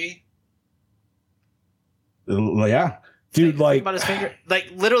fucking movie. Yeah, dude. Like about his finger,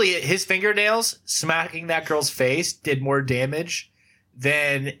 like literally his fingernails smacking that girl's face did more damage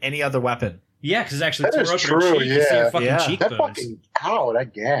than any other weapon. Yeah, because actually that tore is open her true. cheek. You see her fucking That cheekbones. fucking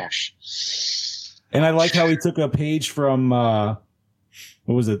that gash. And I like how he took a page from what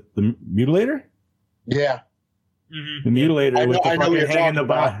was it? The Mutilator? Yeah. Mm-hmm. The Mutilator with the I know fucking what you're hanging the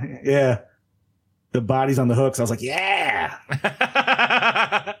talking body. Yeah. The bodies on the hooks. I was like, yeah.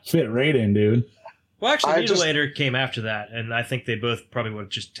 Fit right in, dude. Well, actually, Mutilator came after that, and I think they both probably would have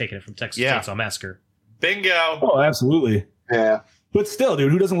just taken it from Texas Chainsaw Massacre. Bingo. Oh, absolutely. Yeah. But still,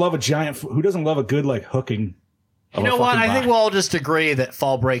 dude, who doesn't love a good like hooking? You know what? I think we'll all just agree that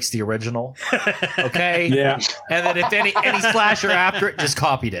Fall Break's the original. Okay? Yeah. And that if any slasher after it just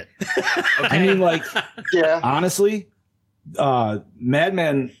copied it. Okay? I mean, like, yeah. Honestly,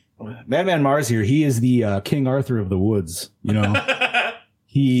 Madman Mars here, he is the King Arthur of the woods, you know.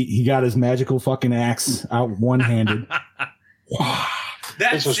 He got his magical fucking axe out one-handed.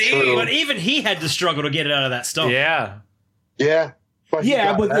 That scene, but even he had to struggle to get it out of that stone. Yeah. Yeah. But he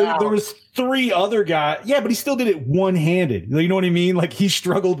yeah, got but out. there was 3 other guys. Yeah, but he still did it one-handed. You know what I mean? Like he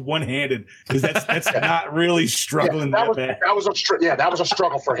struggled one-handed because that's not really struggling that bad. That was a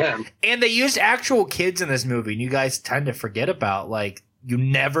struggle for him. And they used actual kids in this movie, and you guys tend to forget about, like, you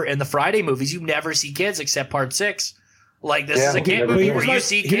never, in the Friday movies, you never see kids except part 6. Like, this is a kid movie where you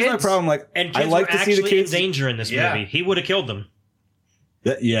see kids. Here's my problem. Like, And I kids like were to see the actually kids in danger in this movie. He would have killed them.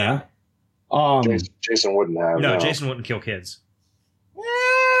 Yeah. Jason wouldn't have. No, Jason wouldn't kill kids.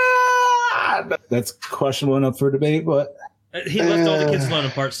 That's questionable enough for debate, but He left all the kids alone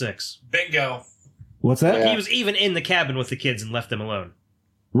in part 6. Bingo. what's that? He was even in the cabin with the kids and left them alone.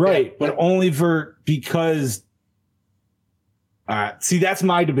 Right, but only because. See, that's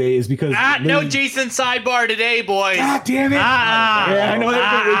my debate. Is because No Jason sidebar today, boys. God damn it! Yeah, I know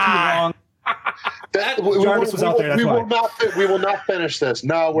that went way too long. Jarvis was out there. That's why. We will not finish this.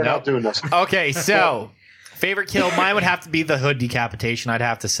 No, we're not doing this. Okay, so favorite kill, mine would have to be the hood decapitation. I'd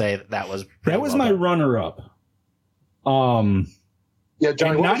have to say that was my runner-up. Yeah,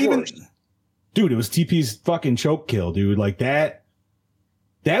 John. Not even, dude. It was TP's fucking choke kill, dude. Like that.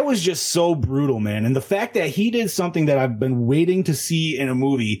 That was just so brutal, man. And the fact that he did something that I've been waiting to see in a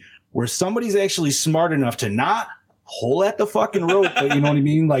movie where somebody's actually smart enough to not pull at the fucking rope, but you know what I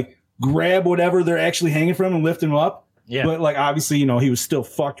mean? Like grab whatever they're actually hanging from and lift him up. Yeah. But like, obviously, you know, he was still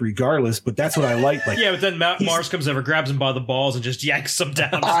fucked regardless, but that's what I like. Like, yeah, but then Mars comes over, grabs him by the balls and just yanks him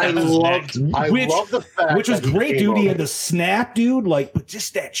down. I love the fact which was that he great, came dude. He over. had the snap, dude. Like, but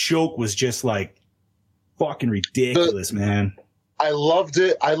just that choke was just like fucking ridiculous, man. I loved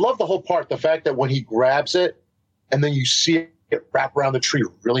it. I love the whole part. The fact that when he grabs it and then you see it wrap around the tree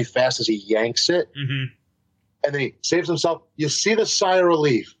really fast as he yanks it, and then he saves himself. You see the sigh of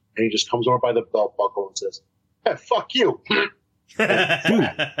relief, and he just comes over by the belt buckle and says, "Hey, fuck you."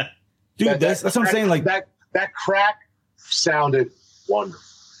 Dude, that's what I'm saying. Like that crack sounded wonderful.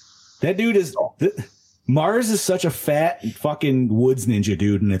 That dude is Mars is such a fat fucking woods ninja,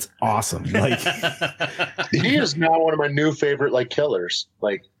 dude, and it's awesome. Like He is now one of my new favorite killers.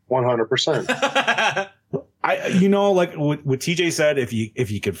 100%. you know, like what TJ said, if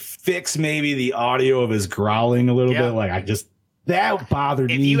you could fix maybe the audio of his growling a little bit, like that bothered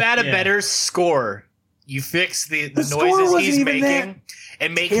me. If you had a better score, you fix the score noises wasn't he's even making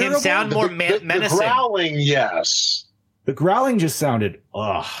and make him terrible. sound more The menacing. growling, yes. The growling just sounded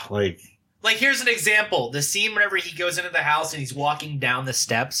Like, here's an example. The scene whenever he goes into the house and he's walking down the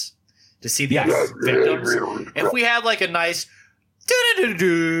steps to see the victims. If we had a nice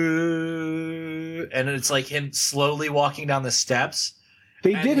and it's like him slowly walking down the steps.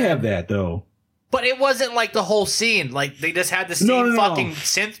 They did have that though. But it wasn't like the whole scene. Like, they just had the same fucking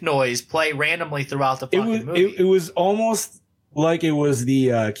synth noise play randomly throughout the fucking movie. It was almost like it was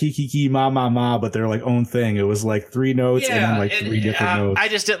the kiki ma ma ma, but their own thing. It was like 3 notes and then 3 different notes. I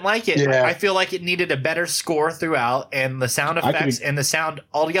just didn't like it. Yeah. I feel like it needed a better score throughout, and the sound effects and the sound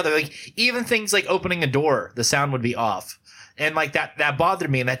altogether. Like, even things like opening a door, the sound would be off, and that bothered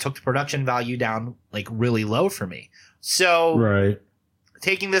me, and that took the production value down really low for me. So, right.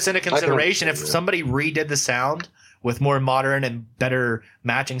 Taking this into consideration, if somebody redid the sound with more modern and better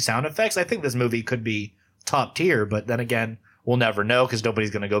matching sound effects, I think this movie could be top tier. But then again, we'll never know because nobody's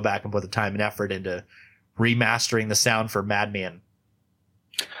going to go back and put the time and effort into remastering the sound for Madman.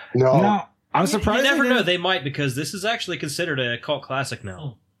 No, I'm surprised. You never know. They might, because this is actually considered a cult classic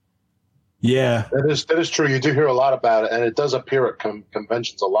now. Yeah, that is true. You do hear a lot about it, and it does appear at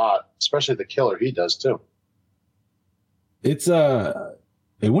conventions a lot, especially the killer. He does too. It's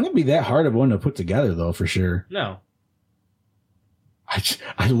it wouldn't be that hard of one to put together though, for sure. No.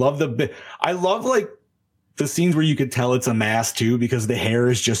 I love I love the scenes where you could tell it's a mask too, because the hair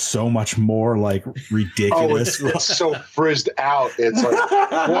is just so much more ridiculous. Oh, it's so frizzed out. It's like,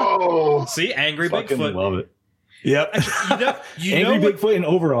 whoa. See, angry Fucking Bigfoot. love it. Yep. You Angry know Bigfoot in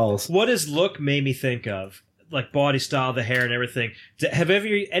overalls. What his look made me think of, like body style, the hair and everything. Have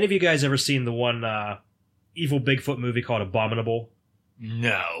any of you guys ever seen the one evil Bigfoot movie called Abominable?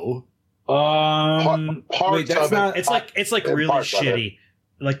 No. Wait, that's not. It's like really shitty.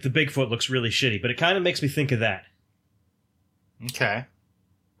 Like the Bigfoot looks really shitty, but it kind of makes me think of that. Okay.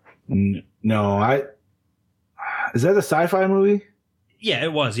 No, is that a sci-fi movie? Yeah,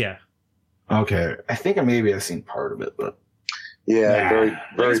 it was. Yeah. Okay, I think maybe I've seen part of it, but very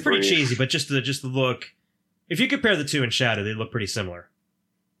it's pretty brief. cheesy, but just the look. If you compare the two in Shadow, they look pretty similar.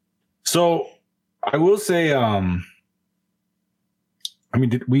 So I will say,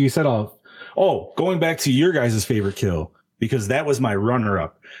 we said going back to your guys' favorite kill, because that was my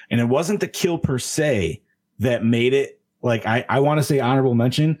runner-up, and it wasn't the kill per se that made it I want to say honorable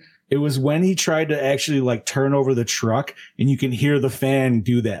mention. It was when he tried to actually like turn over the truck, and you can hear the fan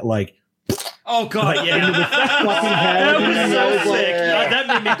do that like. Oh god, like, yeah. into the fucking head. That was so sick. That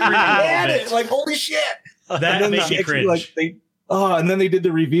made me cringe a little bit. Like holy shit. That made me cringe. Like, and then they did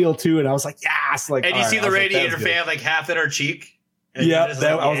the reveal too, and I was like, yes. Like, And you see the radiator fan fan like half in her cheek. Yeah, I was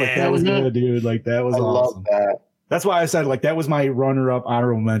like, that was good, dude. Like that was awesome. Love that. That's why I said like that was my runner-up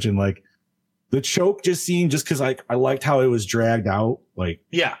honorable mention. Like the choke just scene, just because I liked how it was dragged out. Like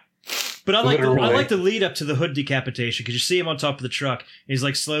yeah. But I like the lead up to the hood decapitation because you see him on top of the truck and he's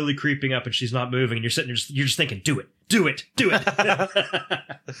like slowly creeping up and she's not moving and you're sitting there you're just thinking, do it.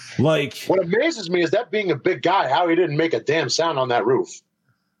 Like what amazes me is that being a big guy, how he didn't make a damn sound on that roof.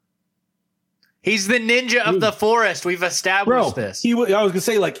 He's the ninja of the forest. We've established this. I was gonna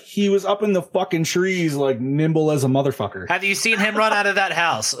say like he was up in the fucking trees, like nimble as a motherfucker. Have you seen him run out of that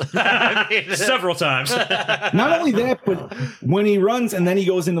house? Several times. Not only that, but when he runs and then he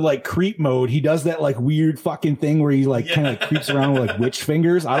goes into like creep mode, he does that like weird fucking thing where he like kind of like creeps around with like witch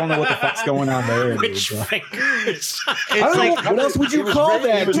fingers. I don't know what the fuck's going on there. Witch fingers. I don't know. What else would you call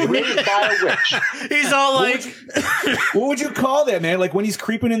that? He was raised by a witch. He's all like, what would you call that, man? Like when he's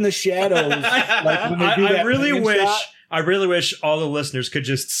creeping in the shadows. Like when they do that I really pan wish all the listeners could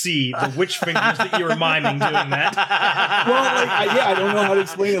just see the witch fingers that you were miming doing that. Well, like, I don't know how to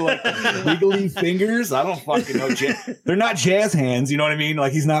explain it. Like wiggly fingers, I don't fucking know. They're not jazz hands, you know what I mean?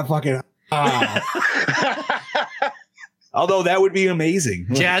 Like he's not fucking. Although that would be amazing.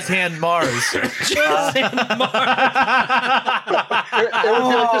 Jazz hand Mars. Jazz hand Mars.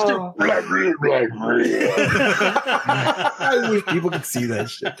 I wish people could see that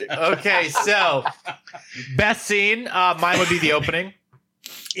shit. Okay, so best scene, mine would be the opening.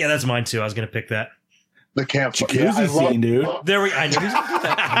 Yeah, that's mine too. I was gonna pick that. The campfire scene, dude. There I knew he was gonna do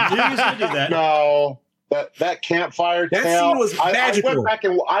that. I knew he was gonna do that. No. That campfire that tale, scene was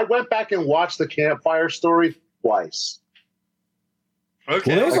magical. I went back and watched the campfire story twice.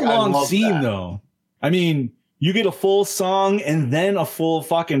 Okay. Well, it was a long scene, that. though. I mean, you get a full song and then a full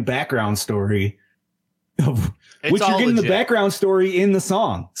fucking background story. Which you're getting the background story in the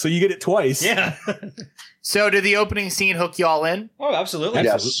song. So you get it twice. Yeah. So did the opening scene hook y'all in? Oh, absolutely.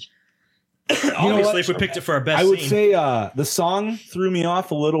 Yes. Obviously, if we picked it for our best I would scene. say the song threw me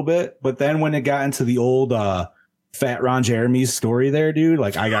off a little bit, but then when it got into the old Fat Ron Jeremy's story there, dude,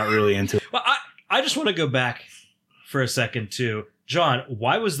 like I got really into it. Well, I just want to go back for a second too. John,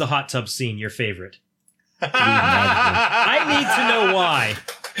 why was the hot tub scene your favorite? I need to know why.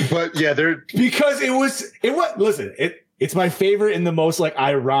 But yeah, because it was listen, it's my favorite in the most like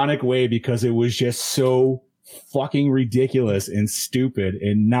ironic way because it was just so fucking ridiculous and stupid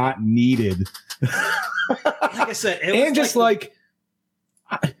and not needed. Like I said, it was and just like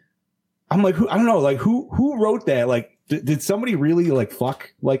I'm like, I don't know, like who wrote that? Like, did somebody really like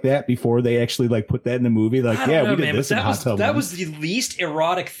fuck like that before they actually like put that in the movie? Like, yeah, we did this in Hot Tub. That was the least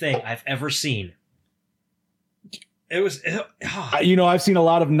erotic thing I've ever seen. It was, you know, I've seen a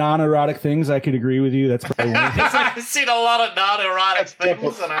lot of non-erotic things. I could agree with you. That's probably one. I've seen a lot of non-erotic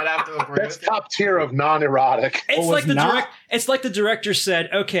things, and I'd have to agree. That's top tier of non-erotic. It's like the director said,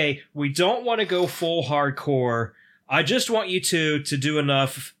 "Okay, we don't want to go full hardcore. I just want you to do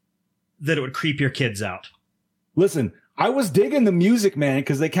enough that it would creep your kids out." Listen, I was digging the music, man,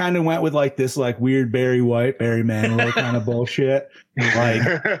 because they kind of went with like this like weird Barry White, Barry Manilow kind of bullshit. Like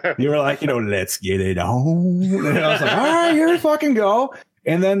you were like, you know, let's get it on. And I was like, all right, here we fucking go.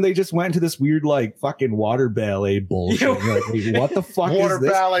 And then they just went into this weird like fucking water ballet bullshit. Like, hey, what the fuck Water is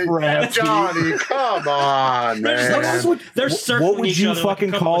this ballet, crap? Johnny, come on, man. They're what would you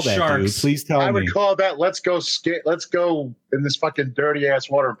fucking call that, dude? Please tell me. I would call that let's go in this fucking dirty ass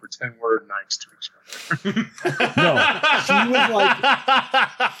water and pretend we're nice to each other. No,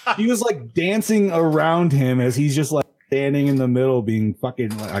 she was like dancing around him as he's just like standing in the middle being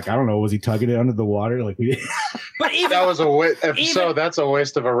fucking like, I don't know, was he tugging it under the water? Like But even that was a waste. So that's a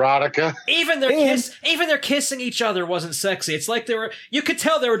waste of erotica. Even their kissing each other wasn't sexy. It's like you could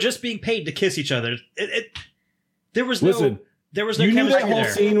tell they were just being paid to kiss each other. There was no chemistry you knew that whole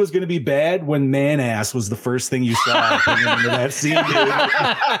there. scene was going to be bad when man ass was the first thing you saw coming into that scene,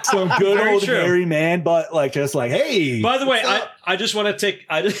 dude. Some good Very old true. hairy man, but like just like, hey. By the way, I just want to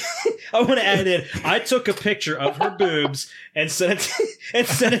I want to add in. I took a picture of her boobs and sent it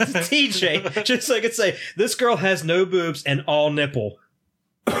to TJ, just so I could say this girl has no boobs and all nipple.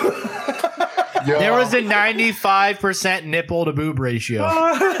 There was a 95% nipple to boob ratio.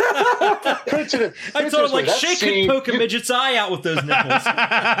 I told him, like, Shay could poke a midget's eye out with those nipples.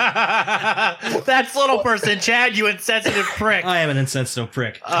 That's little person. Chad, you insensitive prick. I am an insensitive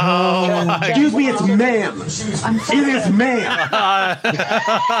prick. Oh, my Excuse me, it's ma'am. It is ma'am.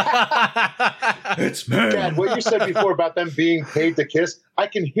 It's ma'am. Dad, what you said before about them being paid to kiss, I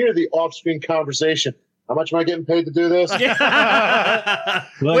can hear the off-screen conversation. How much am I getting paid to do this?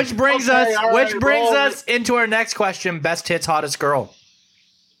 Which brings us into our next question: best hits, hottest girl.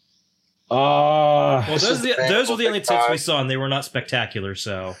 Well, those were the only tips we saw, and they were not spectacular.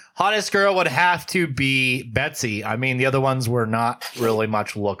 So, hottest girl would have to be Betsy. I mean, the other ones were not really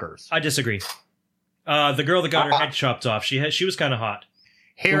much lookers. I disagree. The girl that got her head chopped off, she was kind of hot.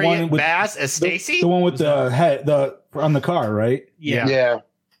 Harriet Bass as Stacy, the one with the head, on the car, right? Yeah.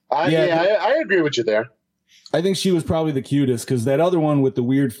 I agree with you there. I think she was probably the cutest because that other one with the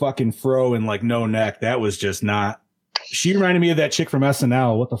weird fucking fro and like no neck, that was just not. She reminded me of that chick from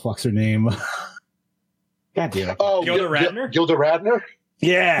SNL. What the fuck's her name? God damn it. Oh, Gilda Radner? Gilda Radner?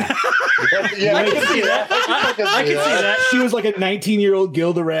 Yeah. Yeah, I can see that. I can see that. She was like a 19-year-old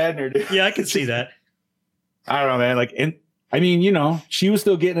Gilda Radner. Dude. Yeah, I can see that. I don't know, man. Like, I mean, you know, she was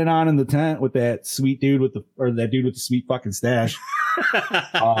still getting it on in the tent with that sweet dude that dude with the sweet fucking stash.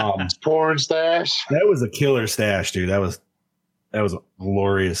 Porn stash. That was a killer stash, dude. That was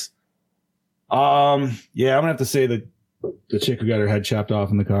glorious. Yeah, I'm gonna have to say the chick who got her head chopped off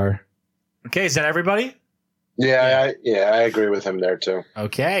in the car. Okay, is that everybody? Yeah, I agree with him there too.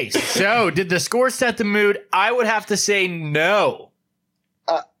 Okay, so did the score set the mood? I would have to say no.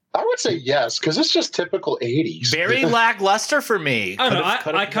 I would say yes, because it's just typical 80s. Very lackluster for me. I don't know.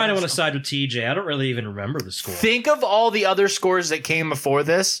 I kind of want to side with TJ. I don't really even remember the score. Think of all the other scores that came before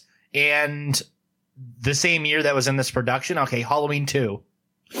this and the same year that was in this production. Okay, Halloween 2.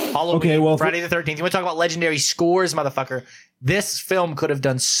 Halloween, Friday the 13th. You want to talk about legendary scores, motherfucker? This film could have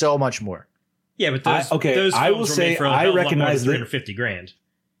done so much more. Yeah, but those films I will were say made for I recognize $350,000.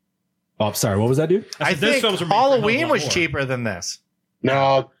 Oh, I'm sorry. What was that, dude? I think Halloween was cheaper than this.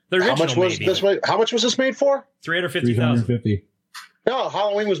 No. The original how much was this made? How much was this made for? $350,000. No,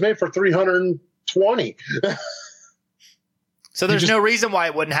 Halloween was made for $320,000. So there's no reason why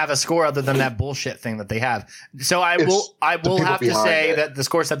it wouldn't have a score other than that bullshit thing that they have. So I will have to say that the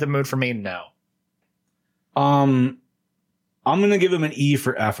score set the mood for me. No. I'm gonna give them an E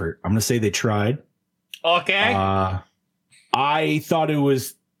for effort. I'm gonna say they tried. Okay. I thought it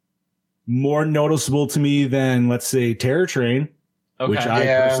was more noticeable to me than, let's say, Terror Train. Okay. Which I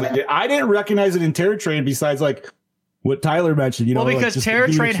personally did. I didn't recognize it in Terror Train besides like what Tyler mentioned, you know. Well, because like Terror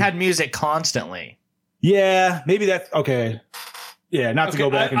Train had music constantly. Yeah, maybe that's okay. Yeah, not to go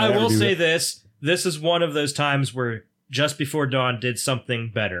back. I will say this. This is one of those times where Just Before Dawn did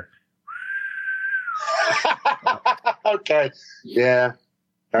something better. Okay. Yeah.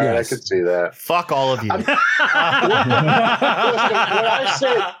 All right, I could see that. Fuck all of you. Listen, what I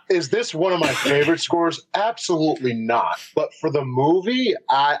say is this one of my favorite scores? Absolutely not. But for the movie,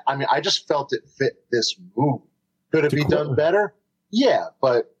 I mean, I just felt it fit this movie. Could it be done better? Yeah,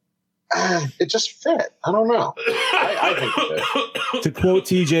 but it just fit. I don't know. I think it fit. To quote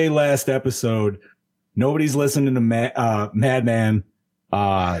TJ last episode, nobody's listening to Madman.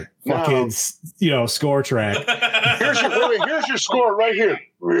 Fucking, score track. Here's your score right here.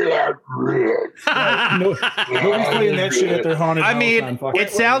 Nobody's playing that shit at their haunted house. I mean, it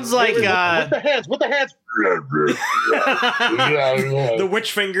sounds like with the hands. The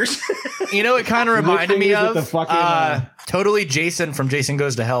witch fingers. You know, it kind of reminded me of the fucking, totally Jason from Jason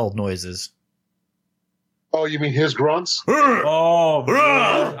Goes to Hell noises. Oh, you mean his grunts? Oh,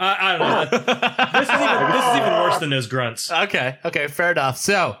 I don't know. This is even worse than those grunts. Okay, fair enough.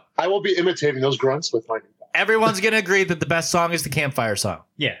 So I will be imitating those grunts with my new band. Everyone's gonna agree that the best song is the campfire song.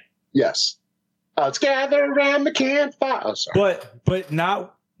 Yeah. Yes. Let's gather around the campfire. Oh, sorry. But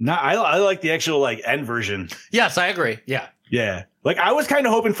not. I like the actual like end version. Yes, I agree. Yeah. Yeah. Like I was kind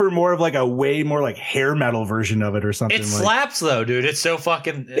of hoping for more of like a way more like hair metal version of it or something. It slaps though, dude. It's so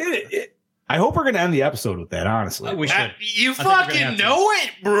fucking. I hope we're gonna end the episode with that. Honestly, we should. You fucking know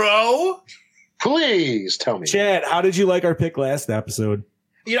it, bro. Please tell me, Chad. How did you like our pick last episode?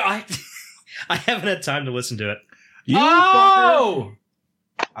 You know, I haven't had time to listen to it.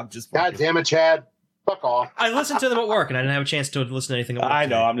 I'm just. God damn it, Chad. Fuck off. I listened to them at work, and I didn't have a chance to listen to anything at work. I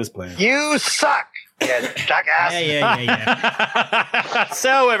know. I'm just playing. You suck, you jackass. Yeah.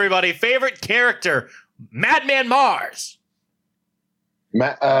 So, everybody, favorite character, Madman Mars.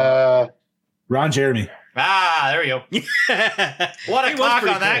 Ron Jeremy. There we go. What a cock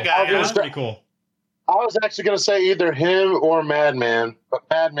on that guy. That was pretty cool. I was actually going to say either him or Madman, but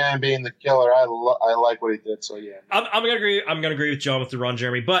Madman being the killer, I like what he did. So yeah, I'm gonna agree. I'm gonna agree with John with the Ron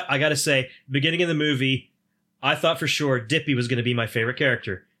Jeremy, but I gotta say, beginning of the movie, I thought for sure Dippy was gonna be my favorite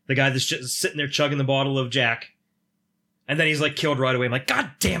character. The guy that's just sitting there chugging the bottle of Jack, and then he's like killed right away. I'm like,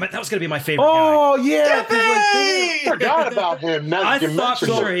 God damn it, that was gonna be my favorite guy. Oh yeah, I forgot about him. Now I that you thought for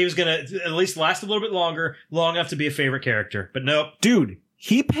mentioned sure it. he was gonna at least last a little bit longer, long enough to be a favorite character. But nope. dude.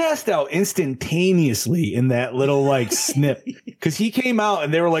 He passed out instantaneously in that little like snip because he came out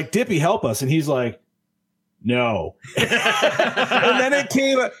and they were like, "Dippy, help us," and he's like, "No." and then it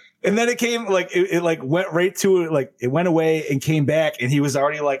came like it like went right to it, like it went away and came back, and he was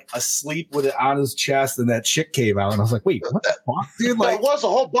already like asleep with it on his chest, and that chick came out, and I was like, "Wait, what the fuck, dude?" Like, that was a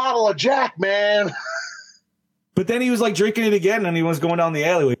whole bottle of Jack, man. But then he was like drinking it again, and he was going down the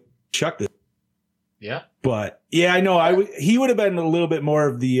alleyway, chucked it. Yeah. But yeah, I know. He would have been a little bit more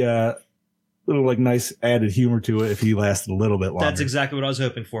of the little like nice added humor to it if he lasted a little bit longer. That's exactly what I was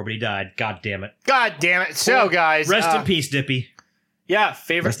hoping for, but he died. God damn it. God damn it. So, guys. Rest in peace, Dippy. Yeah,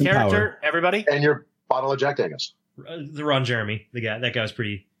 favorite Rest in character, power. everybody? And your bottle of Jack Daniels. The Ron Jeremy, that guy was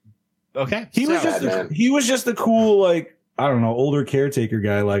pretty. Okay. He was just a cool, like, I don't know, older caretaker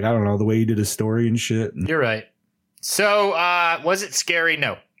guy. Like, I don't know, the way he did his story and shit. You're right. So, was it scary?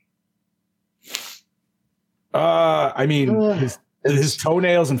 No. I mean, his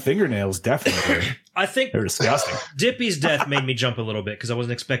toenails and fingernails definitely. I think they're disgusting. Dippy's death made me jump a little bit because I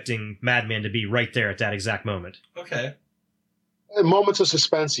wasn't expecting Madman to be right there at that exact moment. Okay. Moments of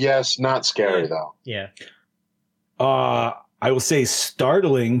suspense, yes. Not scary though. Yeah. I will say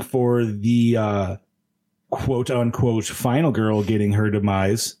startling for the quote unquote final girl getting her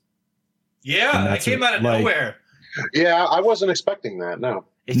demise. Yeah, that came out of nowhere. Yeah, I wasn't expecting that. No.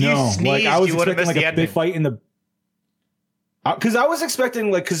 If you sneezed, I was you would have expecting missed like the a big ending. fight in the. Because I was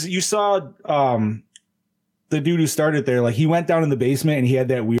expecting because you saw the dude who started there, like he went down in the basement and he had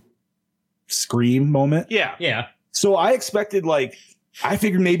that weird scream moment. Yeah. Yeah. So I expected I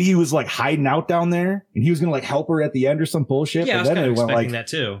figured maybe he was like hiding out down there and he was gonna like help her at the end or some bullshit. Yeah, I but was then kind of it went expecting like that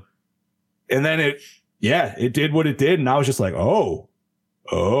too. and then it did what it did, and I was just like, oh.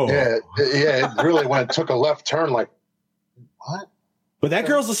 Yeah, it really took a left turn. Like, what? But that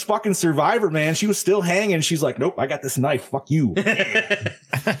girl's a fucking survivor, man. She was still hanging. She's like, nope, I got this knife. Fuck you.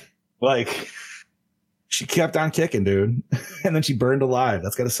 Like, she kept on kicking, dude. And then she burned alive.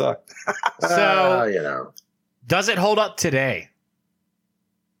 That's gotta suck. So, does it hold up today?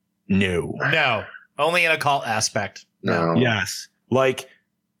 No. No. Only in a cult aspect. No. Yes. Like,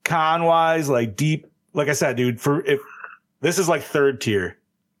 con-wise, like deep, like I said, dude, if this is like third tier.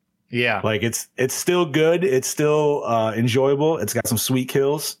 Yeah. Like it's still good. It's still enjoyable. It's got some sweet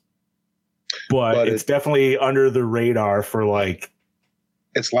kills, but it's definitely under the radar for like.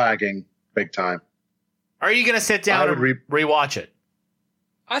 It's lagging big time. Are you going to sit down and rewatch it?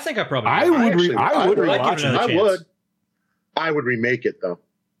 I think I probably. I would rewatch it. I would remake it though.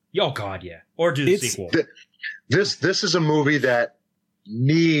 Oh God, yeah, or do the sequel. This is a movie that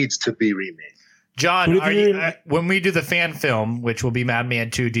needs to be remade. John, when we do the fan film, which will be Madman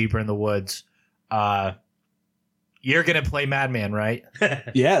 2 Deeper in the Woods, you're going to play Madman, right?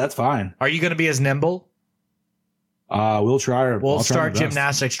 Yeah, that's fine. Are you going to be as nimble? We'll try. We'll start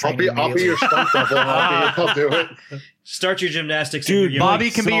gymnastics training. I'll be your stunt double. I'll do it. Start your gymnastics. Dude,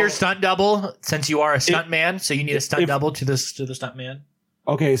 Bobby can be your stunt double since you are a stunt man. So you need a stunt double to the stunt man.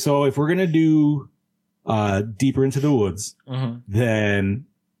 Okay, so if we're going to do Deeper into the Woods, then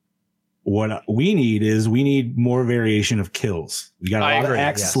what we need more variation of kills. We got a lot of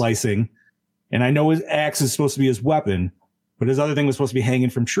axe slicing, and I know his axe is supposed to be his weapon, but his other thing was supposed to be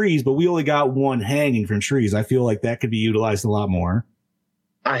hanging from trees, but we only got one hanging from trees. I feel like that could be utilized a lot more.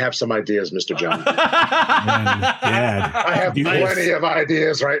 I have some ideas, Mr. John. Yeah, I have plenty of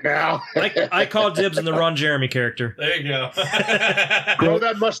ideas right now. I call dibs on the Ron Jeremy character. There you go. Grow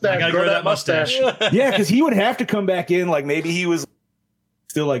that mustache. I gotta grow that mustache. Yeah, because he would have to come back in. Like maybe he was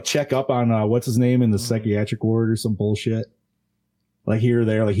still like check up on what's his name in the psychiatric ward or some bullshit. Like here or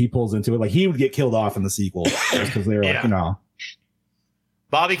there, like he pulls into it. Like he would get killed off in the sequel because they're like,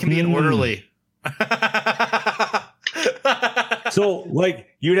 Bobby can be an orderly. So like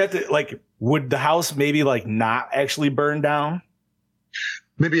you'd have to like, would the house maybe like not actually burn down?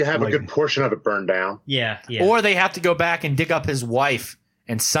 Maybe you have a good portion of it burned down. Yeah. Or they have to go back and dig up his wife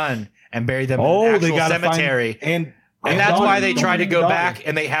and son and bury them in an actual cemetery. And that's why they try to go back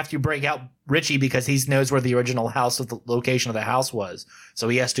and they have to break out Richie because he knows where the original house of the location of the house was. So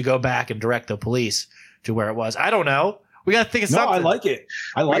he has to go back and direct the police to where it was. I don't know. We got to think of something. I like it.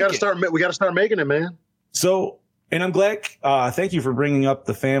 We got to start making it, man. So, and I'm glad. Thank you for bringing up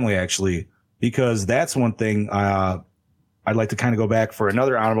the family. Actually, because that's one thing I'd like to kind of go back for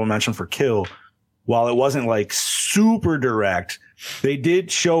another honorable mention for Kill. While it wasn't like super direct, they did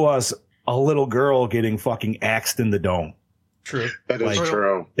show us a little girl getting fucking axed in the dome. True. That is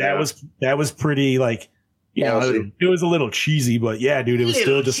true. That was pretty like, you know, it was a little cheesy, but yeah, dude, it was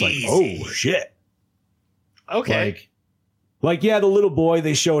still just like, oh shit. Okay. Like, yeah, the little boy,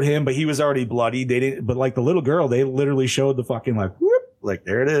 they showed him, but he was already bloody. They didn't, but like the little girl, they literally showed the fucking like, whoop, like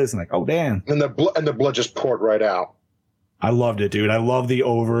there it is, and like, oh damn, and the blood just poured right out. I loved it, dude. I love the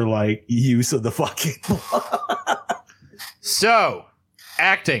over like use of the fucking blood. So,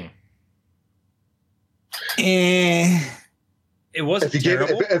 acting. It wasn't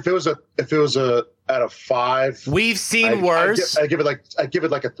terrible. If it was a out of 5, we've seen worse. I'd give it like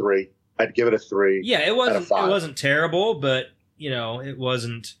a 3. I'd give it a 3. Yeah, it wasn't terrible, but you know, it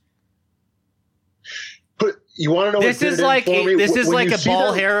wasn't. But you want to know? This is like a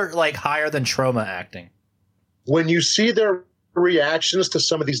ball hair like higher than Trauma acting. When you see their reactions to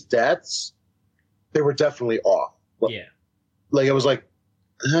some of these deaths, they were definitely off. Yeah, like it was like,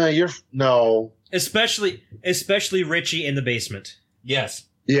 you're no. Especially Richie in the basement. Yes.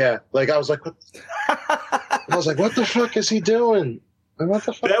 Yeah, like I was like, what the fuck is he doing? What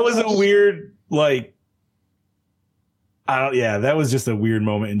the fuck? That was a weird, like, that was just a weird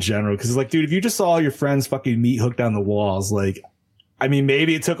moment in general. Because it's like, dude, if you just saw all your friends fucking meat hooked on the walls, like, I mean,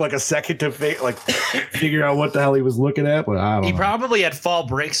 maybe it took like a second to figure out what the hell he was looking at, but I don't know. He probably had Fall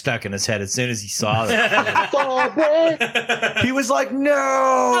Break stuck in his head as soon as he saw it. Fall Break. He was like, no.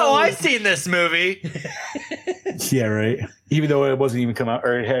 Oh, I've seen this movie. Yeah, right. Even though it wasn't even come out,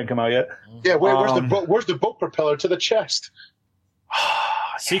 or it hadn't come out yet. Yeah, where's the boat propeller to the chest?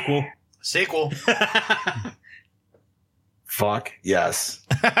 Sequel. Fuck yes.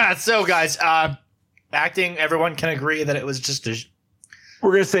 So, guys, acting. Everyone can agree that it was just a.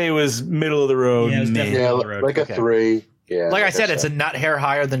 We're gonna say it was middle of the road. Yeah, it was definitely middle of the road. Like a 3. Yeah, like I said, it's a nut hair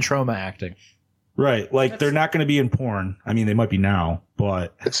higher than Trauma acting. Right, like they're not going to be in porn. I mean, they might be now,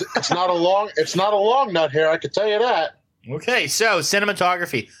 but it's not a long nut hair. I can tell you that. Okay, so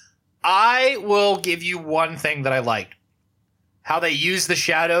cinematography. I will give you one thing that I liked: how they use the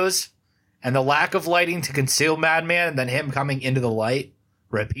shadows and the lack of lighting to conceal Madman, and then him coming into the light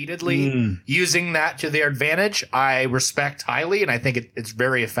repeatedly, using that to their advantage. I respect highly, and I think it's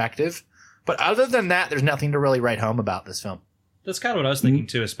very effective. But other than that, there's nothing to really write home about this film. That's kind of what I was thinking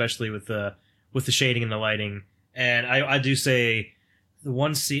too, especially with the shading and the lighting. And I do say the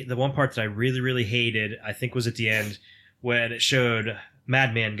one part that I really, really hated, I think, was at the end when it showed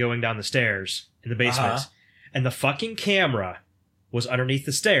Madman going down the stairs in the basement, and the fucking camera was underneath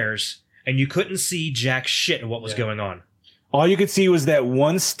the stairs, and you couldn't see jack shit of what was going on. All you could see was that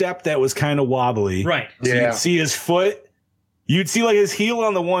one step that was kind of wobbly. Right. So you could see his foot. You'd see like his heel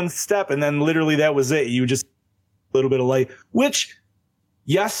on the one step, and then literally that was it. You just a little bit of light, which,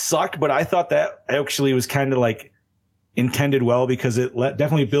 yes, sucked, but I thought that actually was kind of like intended well, because it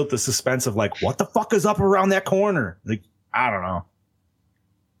definitely built the suspense of like, what the fuck is up around that corner? Like, I don't know.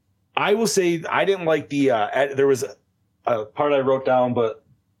 I will say I didn't like the, there was a part I wrote down, but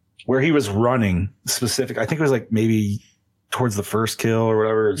where he was running specific, I think it was like maybe towards the first kill or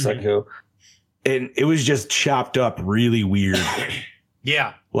whatever, second kill. And it was just chopped up really weird.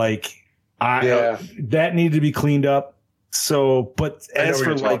 Yeah. Like, that needed to be cleaned up. So, but as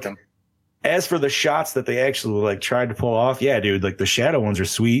for the shots that they actually like tried to pull off, yeah, dude, like the shadow ones are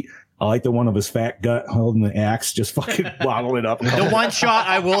sweet. I like the one of his fat gut holding the axe, just fucking wobbling it up. The one shot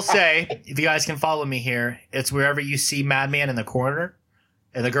I will say, if you guys can follow me here, it's wherever you see Madman in the corner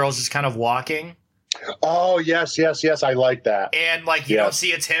and the girl's just kind of walking. Oh, yes. I like that. And like, you don't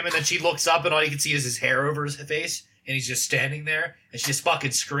see it's him, and then she looks up and all you can see is his hair over his face, and he's just standing there, and she just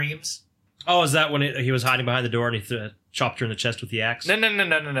fucking screams. Oh, is that when he was hiding behind the door and he chopped her in the chest with the axe? No.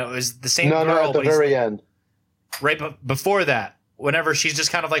 It was the same girl. No, at the very end. Right before that, whenever she's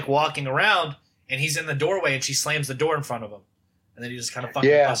just kind of like walking around, and he's in the doorway, and she slams the door in front of him. And then he just kind of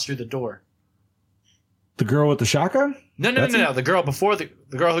fucking busts through the door. The girl with the shotgun? No. The girl before the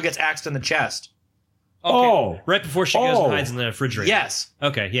girl who gets axed in the chest. Okay. Oh. Right before she goes and hides in the refrigerator. Yes.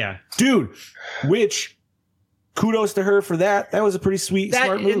 Okay, yeah. Dude, which, kudos to her for that. That was a pretty sweet,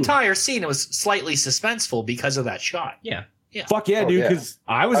 smart move. That entire scene, it was slightly suspenseful because of that shot. Yeah. Fuck yeah, dude, because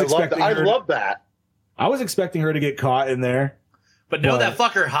I was expecting I love that. I was expecting her to get caught in there. But no, that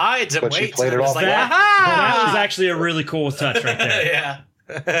fucker hides and waits. She played it off. Like, that was actually a really cool touch right there.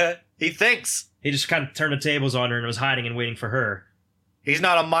 Yeah. He thinks. He just kind of turned the tables on her and was hiding and waiting for her. He's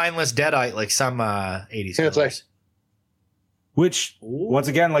not a mindless deadite like some 80s killers. Like, which, once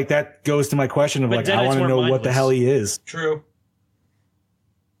again, like that goes to my question of But like, I want to know what the hell he is. True.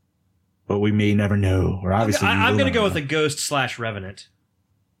 but we may never know. Or obviously, I'm going to go with a ghost/revenant.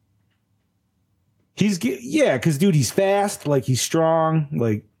 Because dude, he's fast, like he's strong,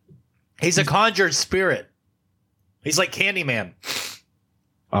 like he's a conjured spirit. He's like Candyman.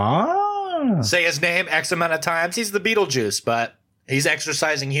 Say his name X amount of times. He's the Beetlejuice, but he's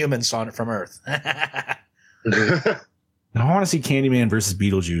exorcising humans on from Earth. I want to see Candyman versus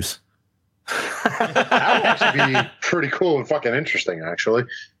Beetlejuice. That would actually be pretty cool and fucking interesting, actually.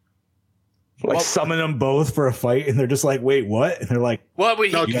 Like summon them both for a fight, and they're just like, "Wait, what?" And they're like, "Well,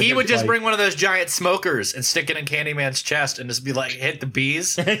 he would just bring one of those giant smokers and stick it in Candyman's chest, and just be like, hit the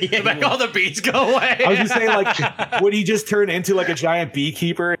bees, make all the bees go away." I was just saying, like, would he just turn into like a giant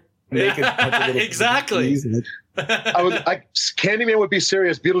beekeeper? And make a bunch of little exactly. bees? Candyman would be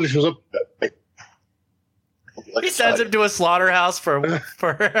serious. Beetlejuice was up. He sends him to a slaughterhouse for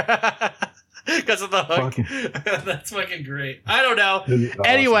because of the hook. That's fucking great. I don't know. Awesome.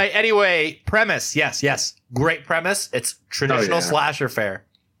 Anyway, premise. Yes. Great premise. It's traditional slasher fare.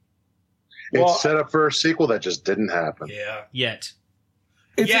 It's set up for a sequel that just didn't happen. Yeah. Yet.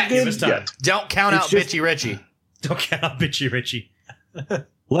 Give us time. Don't count out Bitchy Richie. Don't count out Bitchy Richie.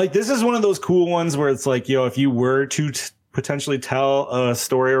 Like, this is one of those cool ones where it's like, if you were to potentially tell a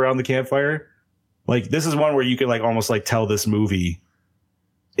story around the campfire, like, this is one where you could like almost like tell this movie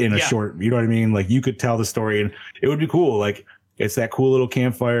in a short, you know what I mean? Like, you could tell the story and it would be cool. Like, it's that cool little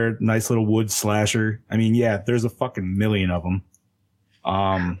campfire, nice little wood slasher. I mean, there's a fucking million of them.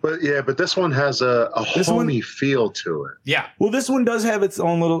 But this one has a homey feel to it. Yeah. Well, this one does have it's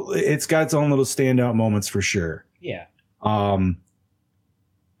got its own little standout moments for sure. Yeah.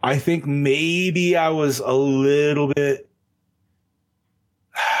 I think maybe I was a little bit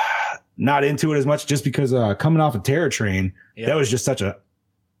not into it as much just because coming off of Terror Train, that was just such a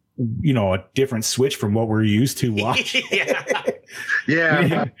different switch from what we're used to watching.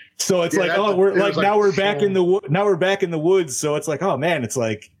 Yeah. So it's we're back in the woods. So it's like, oh man, it's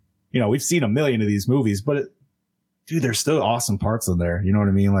like, we've seen a million of these movies, but dude, there's still awesome parts in there. You know what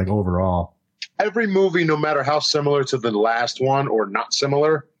I mean? Like overall. Every movie, no matter how similar to the last one or not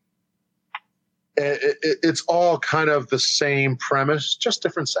similar, it's all kind of the same premise, just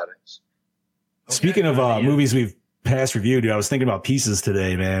different settings. Speaking of movies we've past reviewed, dude, I was thinking about Pieces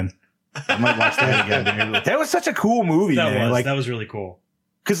today, man. I might watch that again. That was such a cool movie, man. That was really cool.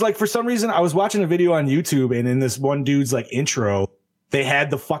 Because like for some reason I was watching a video on YouTube and in this one dude's like intro, they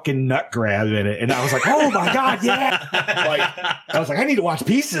had the fucking nut grab in it, and I was like, "Oh my god, yeah!" I was like, "I need to watch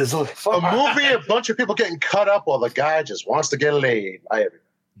Pieces." A movie, a bunch of people getting cut up while the guy just wants to get laid.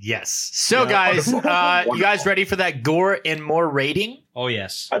 Yes. So, guys, you guys ready for that gore and more rating? Oh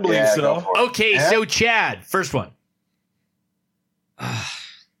yes, I believe so. Okay, so Chad, first one.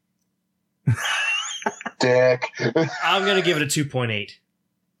 Dick. I'm gonna give it a 2.8.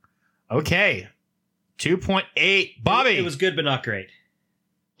 Okay, 2.8. Bobby, it was good, but not great.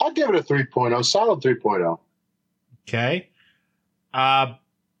 I'll give it a 3.0. Solid 3.0. Okay.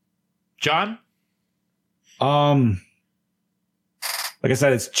 John? Like I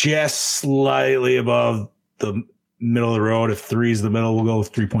said, it's just slightly above the middle of the road. If 3 is the middle, we'll go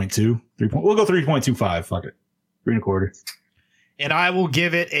with 3.2. We'll go 3.25. Fuck it. 3.25. And I will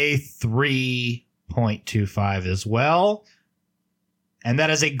give it a 3.25 as well. And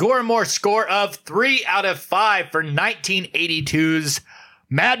that is a Gore More score of 3 out of 5 for 1982's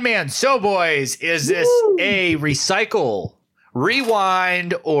Madman. So, boys, is this a recycle,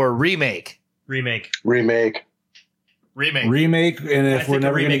 rewind, or remake? Remake. And if we're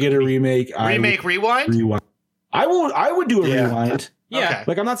never going to get a remake, rewind? I would do a rewind. Yeah. Okay.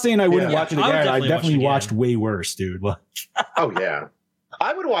 Like, I'm not saying I wouldn't watch it again. I definitely watch watched way worse, dude. Oh yeah.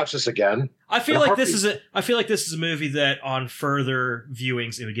 I would watch this again. I feel like this is a movie that on further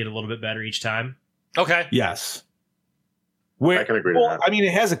viewings it would get a little bit better each time. Okay. Yes. I can agree with that. I mean,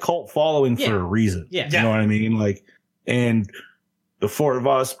 it has a cult following for a reason. Yeah. You know what I mean? Like, and the four of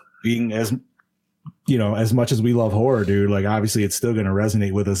us being as much as we love horror, dude, like obviously it's still going to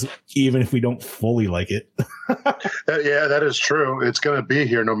resonate with us, even if we don't fully like it. That is true. It's going to be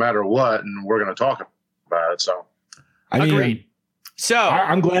here no matter what. And we're going to talk about it. So agreed. So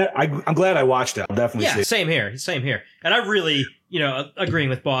I'm glad I watched it. I'll definitely say same here. And I really, agreeing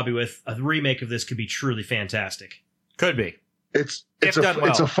with Bobby with a remake of this could be truly fantastic. Could be. It's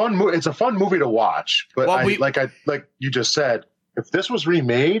a fun movie. It's a fun movie to watch. But like you just said, if this was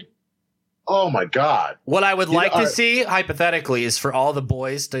remade, oh my God. What I would like to see, hypothetically, is for all the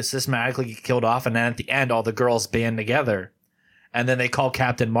boys to systematically get killed off, and then at the end, all the girls band together, and then they call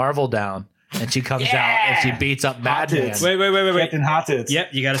Captain Marvel down, and she comes out and she beats up Madman. Wait. Captain Hot Tits.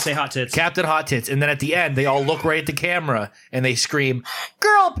 Yep, you got to say Hot Tits. Captain Hot Tits. And then at the end, they all look right at the camera and they scream,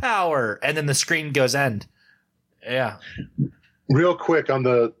 "Girl power!" And then the screen goes end. Yeah. Real quick on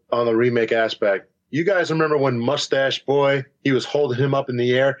the remake aspect. You guys remember when Mustache Boy, he was holding him up in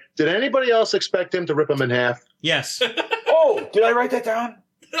the air? Did anybody else expect him to rip him in half? Yes. Oh, did I write that down?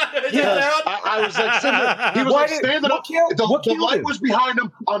 Yes. I was like sitting there. He was like standing up. The light was behind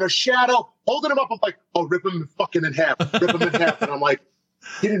him on a shadow, holding him up. I'm like, oh, rip him fucking in half. Rip him in half. And I'm like,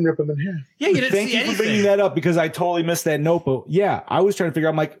 he didn't rip him in half. Yeah, you didn't Thank see you anything. for bringing that up because I totally missed that note. But yeah, I was trying to figure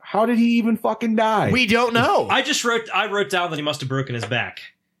out, I'm like, how did he even fucking die? We don't know. I wrote down that he must have broken his back.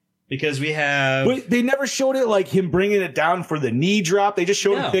 Because we have... But they never showed it like him bringing it down for the knee drop. They just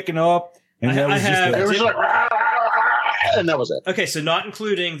showed him picking up. And that was and that was it. Okay, so not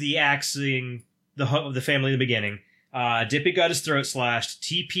including the axing of the family in the beginning. Dippy got his throat slashed.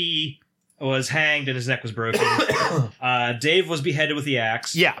 TP was hanged and his neck was broken. Dave was beheaded with the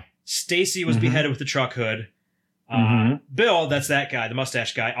axe. Yeah. Stacy was beheaded with the truck hood. Bill, that's that guy, the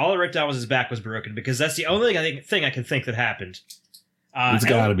mustache guy. All I wrote down was his back was broken because that's the only thing I can think that happened. It's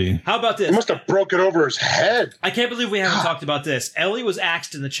gotta be. How about this? He must have broke it over his head. I can't believe we haven't talked about this. Ellie was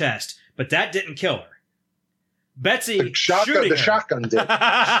axed in the chest, but that didn't kill her. Betsy The shotgun did.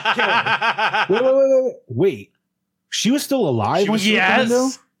 Wait. She was still alive when she Yes. was at the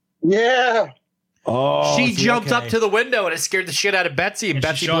window? Yeah. Oh, She see, jumped okay. up to the window and it scared the shit out of Betsy, and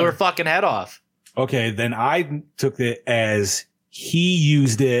Betsy shot blew her her. fucking head off. Okay, then I took it as he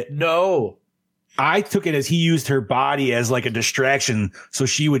used it. No. I took it as he used her body as like a distraction so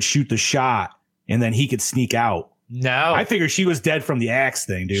she would shoot the shot and then he could sneak out. No. I figured she was dead from the axe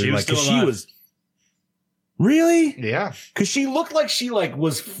thing, dude. She was like, 'cause still alive. she was. Really? Yeah. Because she looked like she like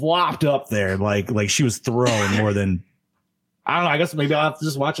was flopped up there, like she was thrown more than. I don't know. I guess maybe I'll have to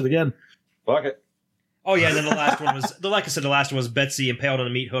just watch it again. Fuck it. Oh yeah, and then the last one was like I said, the last one was Betsy impaled on a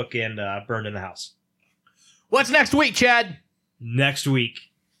meat hook and burned in the house. What's next week, Chad? Next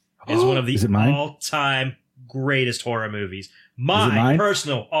week is one of the Is it mine? all-time greatest horror movies. it My mine?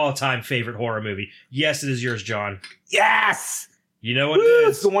 personal all-time favorite horror movie. Yes, it is yours, John. Yes. You know what Woo, it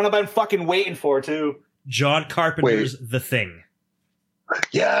it's is? the one I've been fucking waiting for too. John Carpenter's The Thing.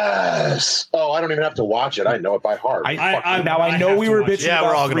 Yes. Oh, I don't even have to watch it. I know it by heart. I I know have we to were watch it. bitching Yeah,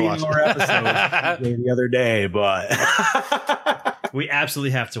 we're all about gonna 3 watch more episodes the other day, but We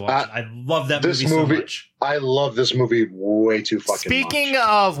absolutely have to watch it. I love that movie, this so movie, much. I love this movie way too fucking Speaking much.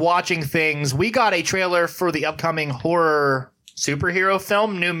 of watching things, we got a trailer for the upcoming horror superhero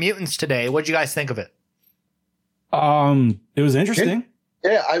film, New Mutants, today. What'd you guys think of it? it was interesting.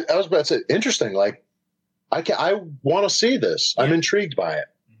 Yeah, I was about to say interesting. Like, I want to see this. I'm intrigued by it.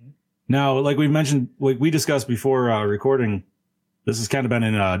 Now, like we mentioned, like we discussed before recording, this has kind of been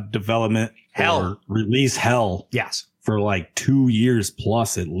in development Hell. or release hell Yes. for like 2 years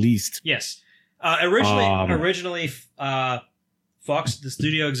plus at least. Yes. Originally, Fox, the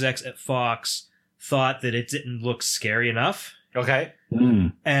studio execs at Fox, thought that it didn't look scary enough. Okay.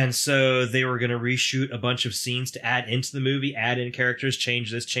 And so they were going to reshoot a bunch of scenes to add into the movie, add in characters,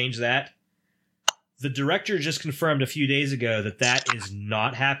 change this, change that. The director just confirmed a few days ago that that is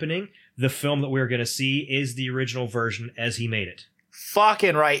not happening. The film that we're going to see is the original version as he made it.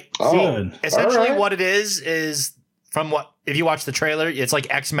 Fucking right. Good. Essentially, all right. what it is from what, if you watch the trailer, it's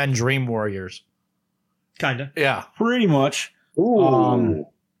like X-Men Dream Warriors. Kinda. Yeah. Pretty much. Ooh.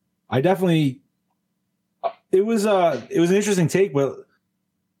 I definitely. It was an interesting take, but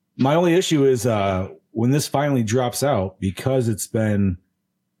my only issue is when this finally drops out, because it's been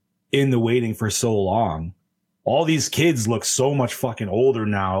in the waiting for so long. All these kids look so much fucking older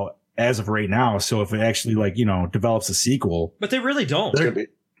now as of right now. So if it actually develops a sequel, But they really don't. It's gonna be-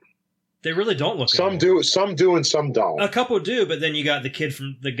 They really don't look some old. do, some do, and some don't. A couple do, but then you got the kid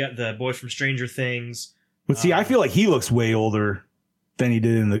from the boy from Stranger Things. but see, I feel like he looks way older than he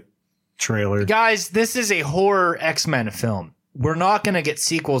did in the trailer. Guys, this is a horror X-Men film. We're not going to get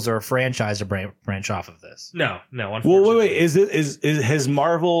sequels or a franchise or branch off of this. No, Well, unfortunately. wait. Is has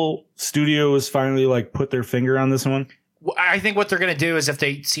Marvel Studios finally like put their finger on this one? Well, I think what they're going to do is if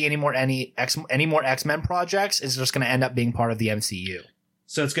they see any more X-Men projects, it's just going to end up being part of the MCU.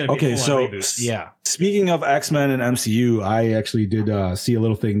 So it's going to be Okay, a so full-on reboot. Yeah. Speaking of X-Men and MCU, I actually did see a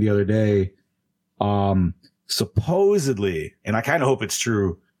little thing the other day. Supposedly, and I kind of hope it's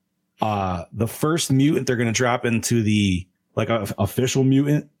true, the first mutant they're going to drop into the official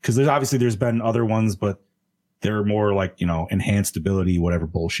mutant, because there's been other ones, but they're more like, enhanced ability, whatever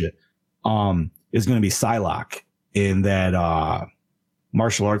bullshit, is going to be Psylocke in that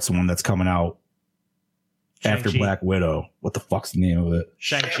martial arts one that's coming out after Shang-Chi. Black Widow. What the fuck's the name of it?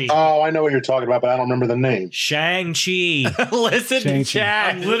 Shang-Chi. Oh, I know what you're talking about, but I don't remember the name. Shang-Chi. Listen Shang-Chi. to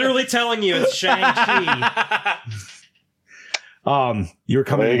Chad. I'm literally telling you, it's Shang-Chi. You're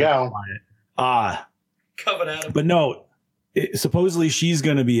coming. There you in go. Coming at him. But no, supposedly she's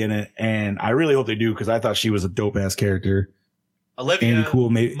going to be in it, and I really hope they do because I thought she was a dope ass character. Olivia Andy Cool,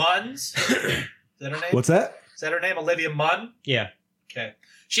 maybe. Munns? Is that her name? What's that? Is that her name? Olivia Munn? Yeah. Okay.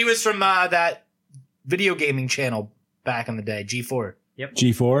 She was from that video gaming channel back in the day, G4. Yep.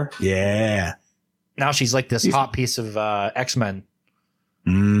 G4. Yeah. Now she's like this hot piece of X-Men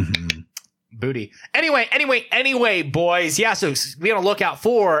Mm-hmm. booty. Anyway, boys. Yeah, so be on the lookout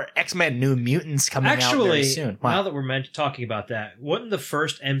for X-Men New Mutants coming out very Actually, soon. now that we're talking about that, wouldn't the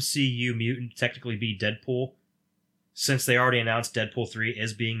first MCU mutant technically be Deadpool? Since they already announced Deadpool 3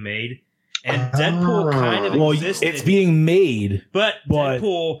 is being made. And Deadpool kind of existed. It's being made. But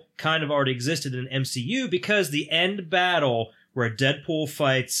Deadpool kind of already existed in MCU because the end battle where Deadpool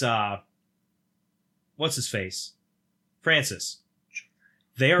fights, what's his face? Francis.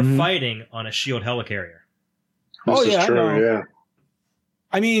 They are fighting on a S.H.I.E.L.D. helicarrier. Oh, This yeah, is true, I know. yeah.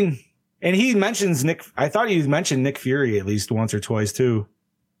 I mean, and he mentions Nick. I thought he mentioned Nick Fury at least once or twice too.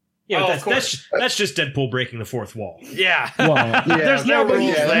 Yeah, Oh, but that's just Deadpool breaking the fourth wall. Yeah. Well, There's no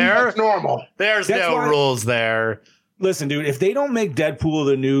rules there. That's normal. There's That's no why- rules there. Listen, dude, if they don't make Deadpool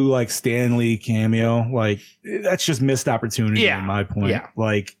the new like Stan Lee cameo, like that's just missed opportunity. Yeah. In my point, Yeah.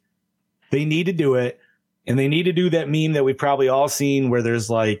 like they need to do it, and they need to do that meme that we've probably all seen where there's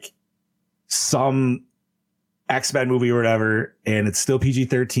like some X-Men movie or whatever, and it's still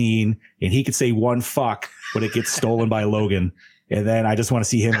PG-13, and he could say one fuck, but it gets stolen by Logan. And then I just want to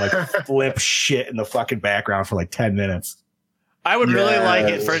see him like flip shit in the fucking background for like 10 minutes. I would really like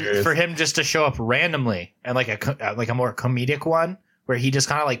it Yes. for him just to show up randomly and like a more comedic one where he just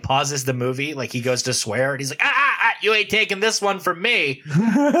kind of like pauses the movie, like he goes to swear and he's like, you ain't taking this one from me.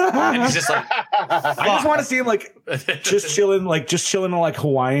 And he's just like, I just want to see him like just chilling in like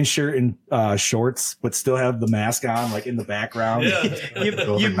Hawaiian shirt and shorts, but still have the mask on, like in the background.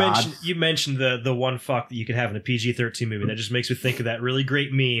 You mentioned the one fuck that you could have in a PG-13 movie. That just makes me think of that really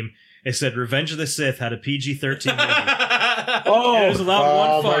great meme. It said Revenge of the Sith had a PG-13 movie. Oh, it was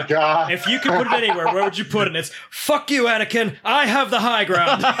allowed one my fuck. God. If you could put it anywhere, where would you put it? And it's fuck you, Anakin. I have the high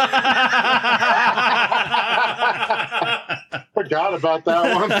ground. Forgot about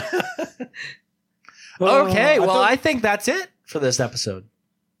that one. okay, well, I think that's it for this episode.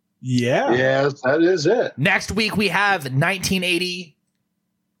 Yeah. Yes, that is it. Next week we have 1980.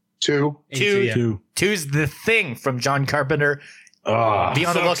 Two's The Thing from John Carpenter. Be on the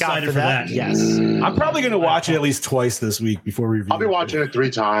lookout excited for that. Yes. I'm probably going to watch it at least twice this week before we review. I'll be watching it 3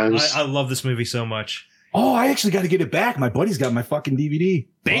 times. I love this movie so much. Oh, I actually got to get it back. My buddy's got my fucking DVD.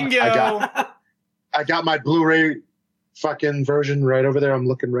 Bingo. I got my Blu-ray fucking version right over there. I'm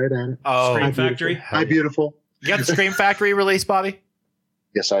looking right at it. Oh, Scream Factory. Hi, beautiful. You got the Scream Factory release, Bobby?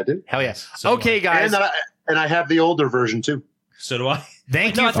 Yes, I do. Hell yes. Okay, guys. And I have the older version too. So do I.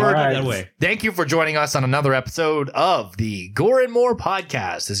 Thank No, you I thought for that way. Thank you for joining us on another episode of the Gore and More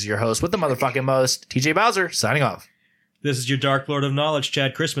podcast. This is your host with the motherfucking most, TJ Bowser, signing off. This is your Dark Lord of Knowledge,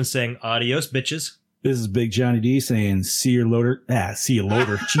 Chad Christmas, saying adios, bitches. This is Big Johnny D saying, see you later. See you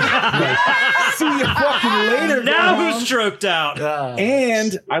later. Jesus Christ. See you fucking later. Now Grandma. who's stroked out?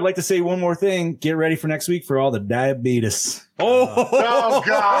 And I'd like to say one more thing. Get ready for next week for all the diabetes. Oh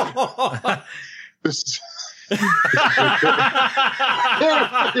God.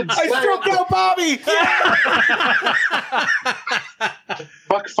 I stroked out Bobby.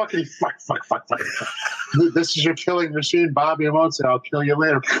 Fuck. This is your killing machine, Bobby. I won't say I'll kill you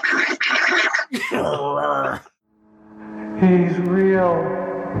later. He's real.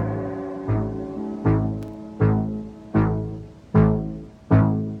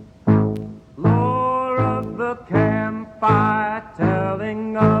 Lore of the campfire,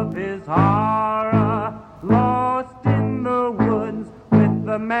 telling of his horror, lost in the woods with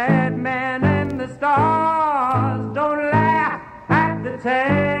the madman and the stars. Don't laugh at the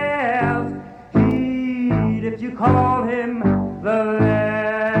tales, heed if you call him the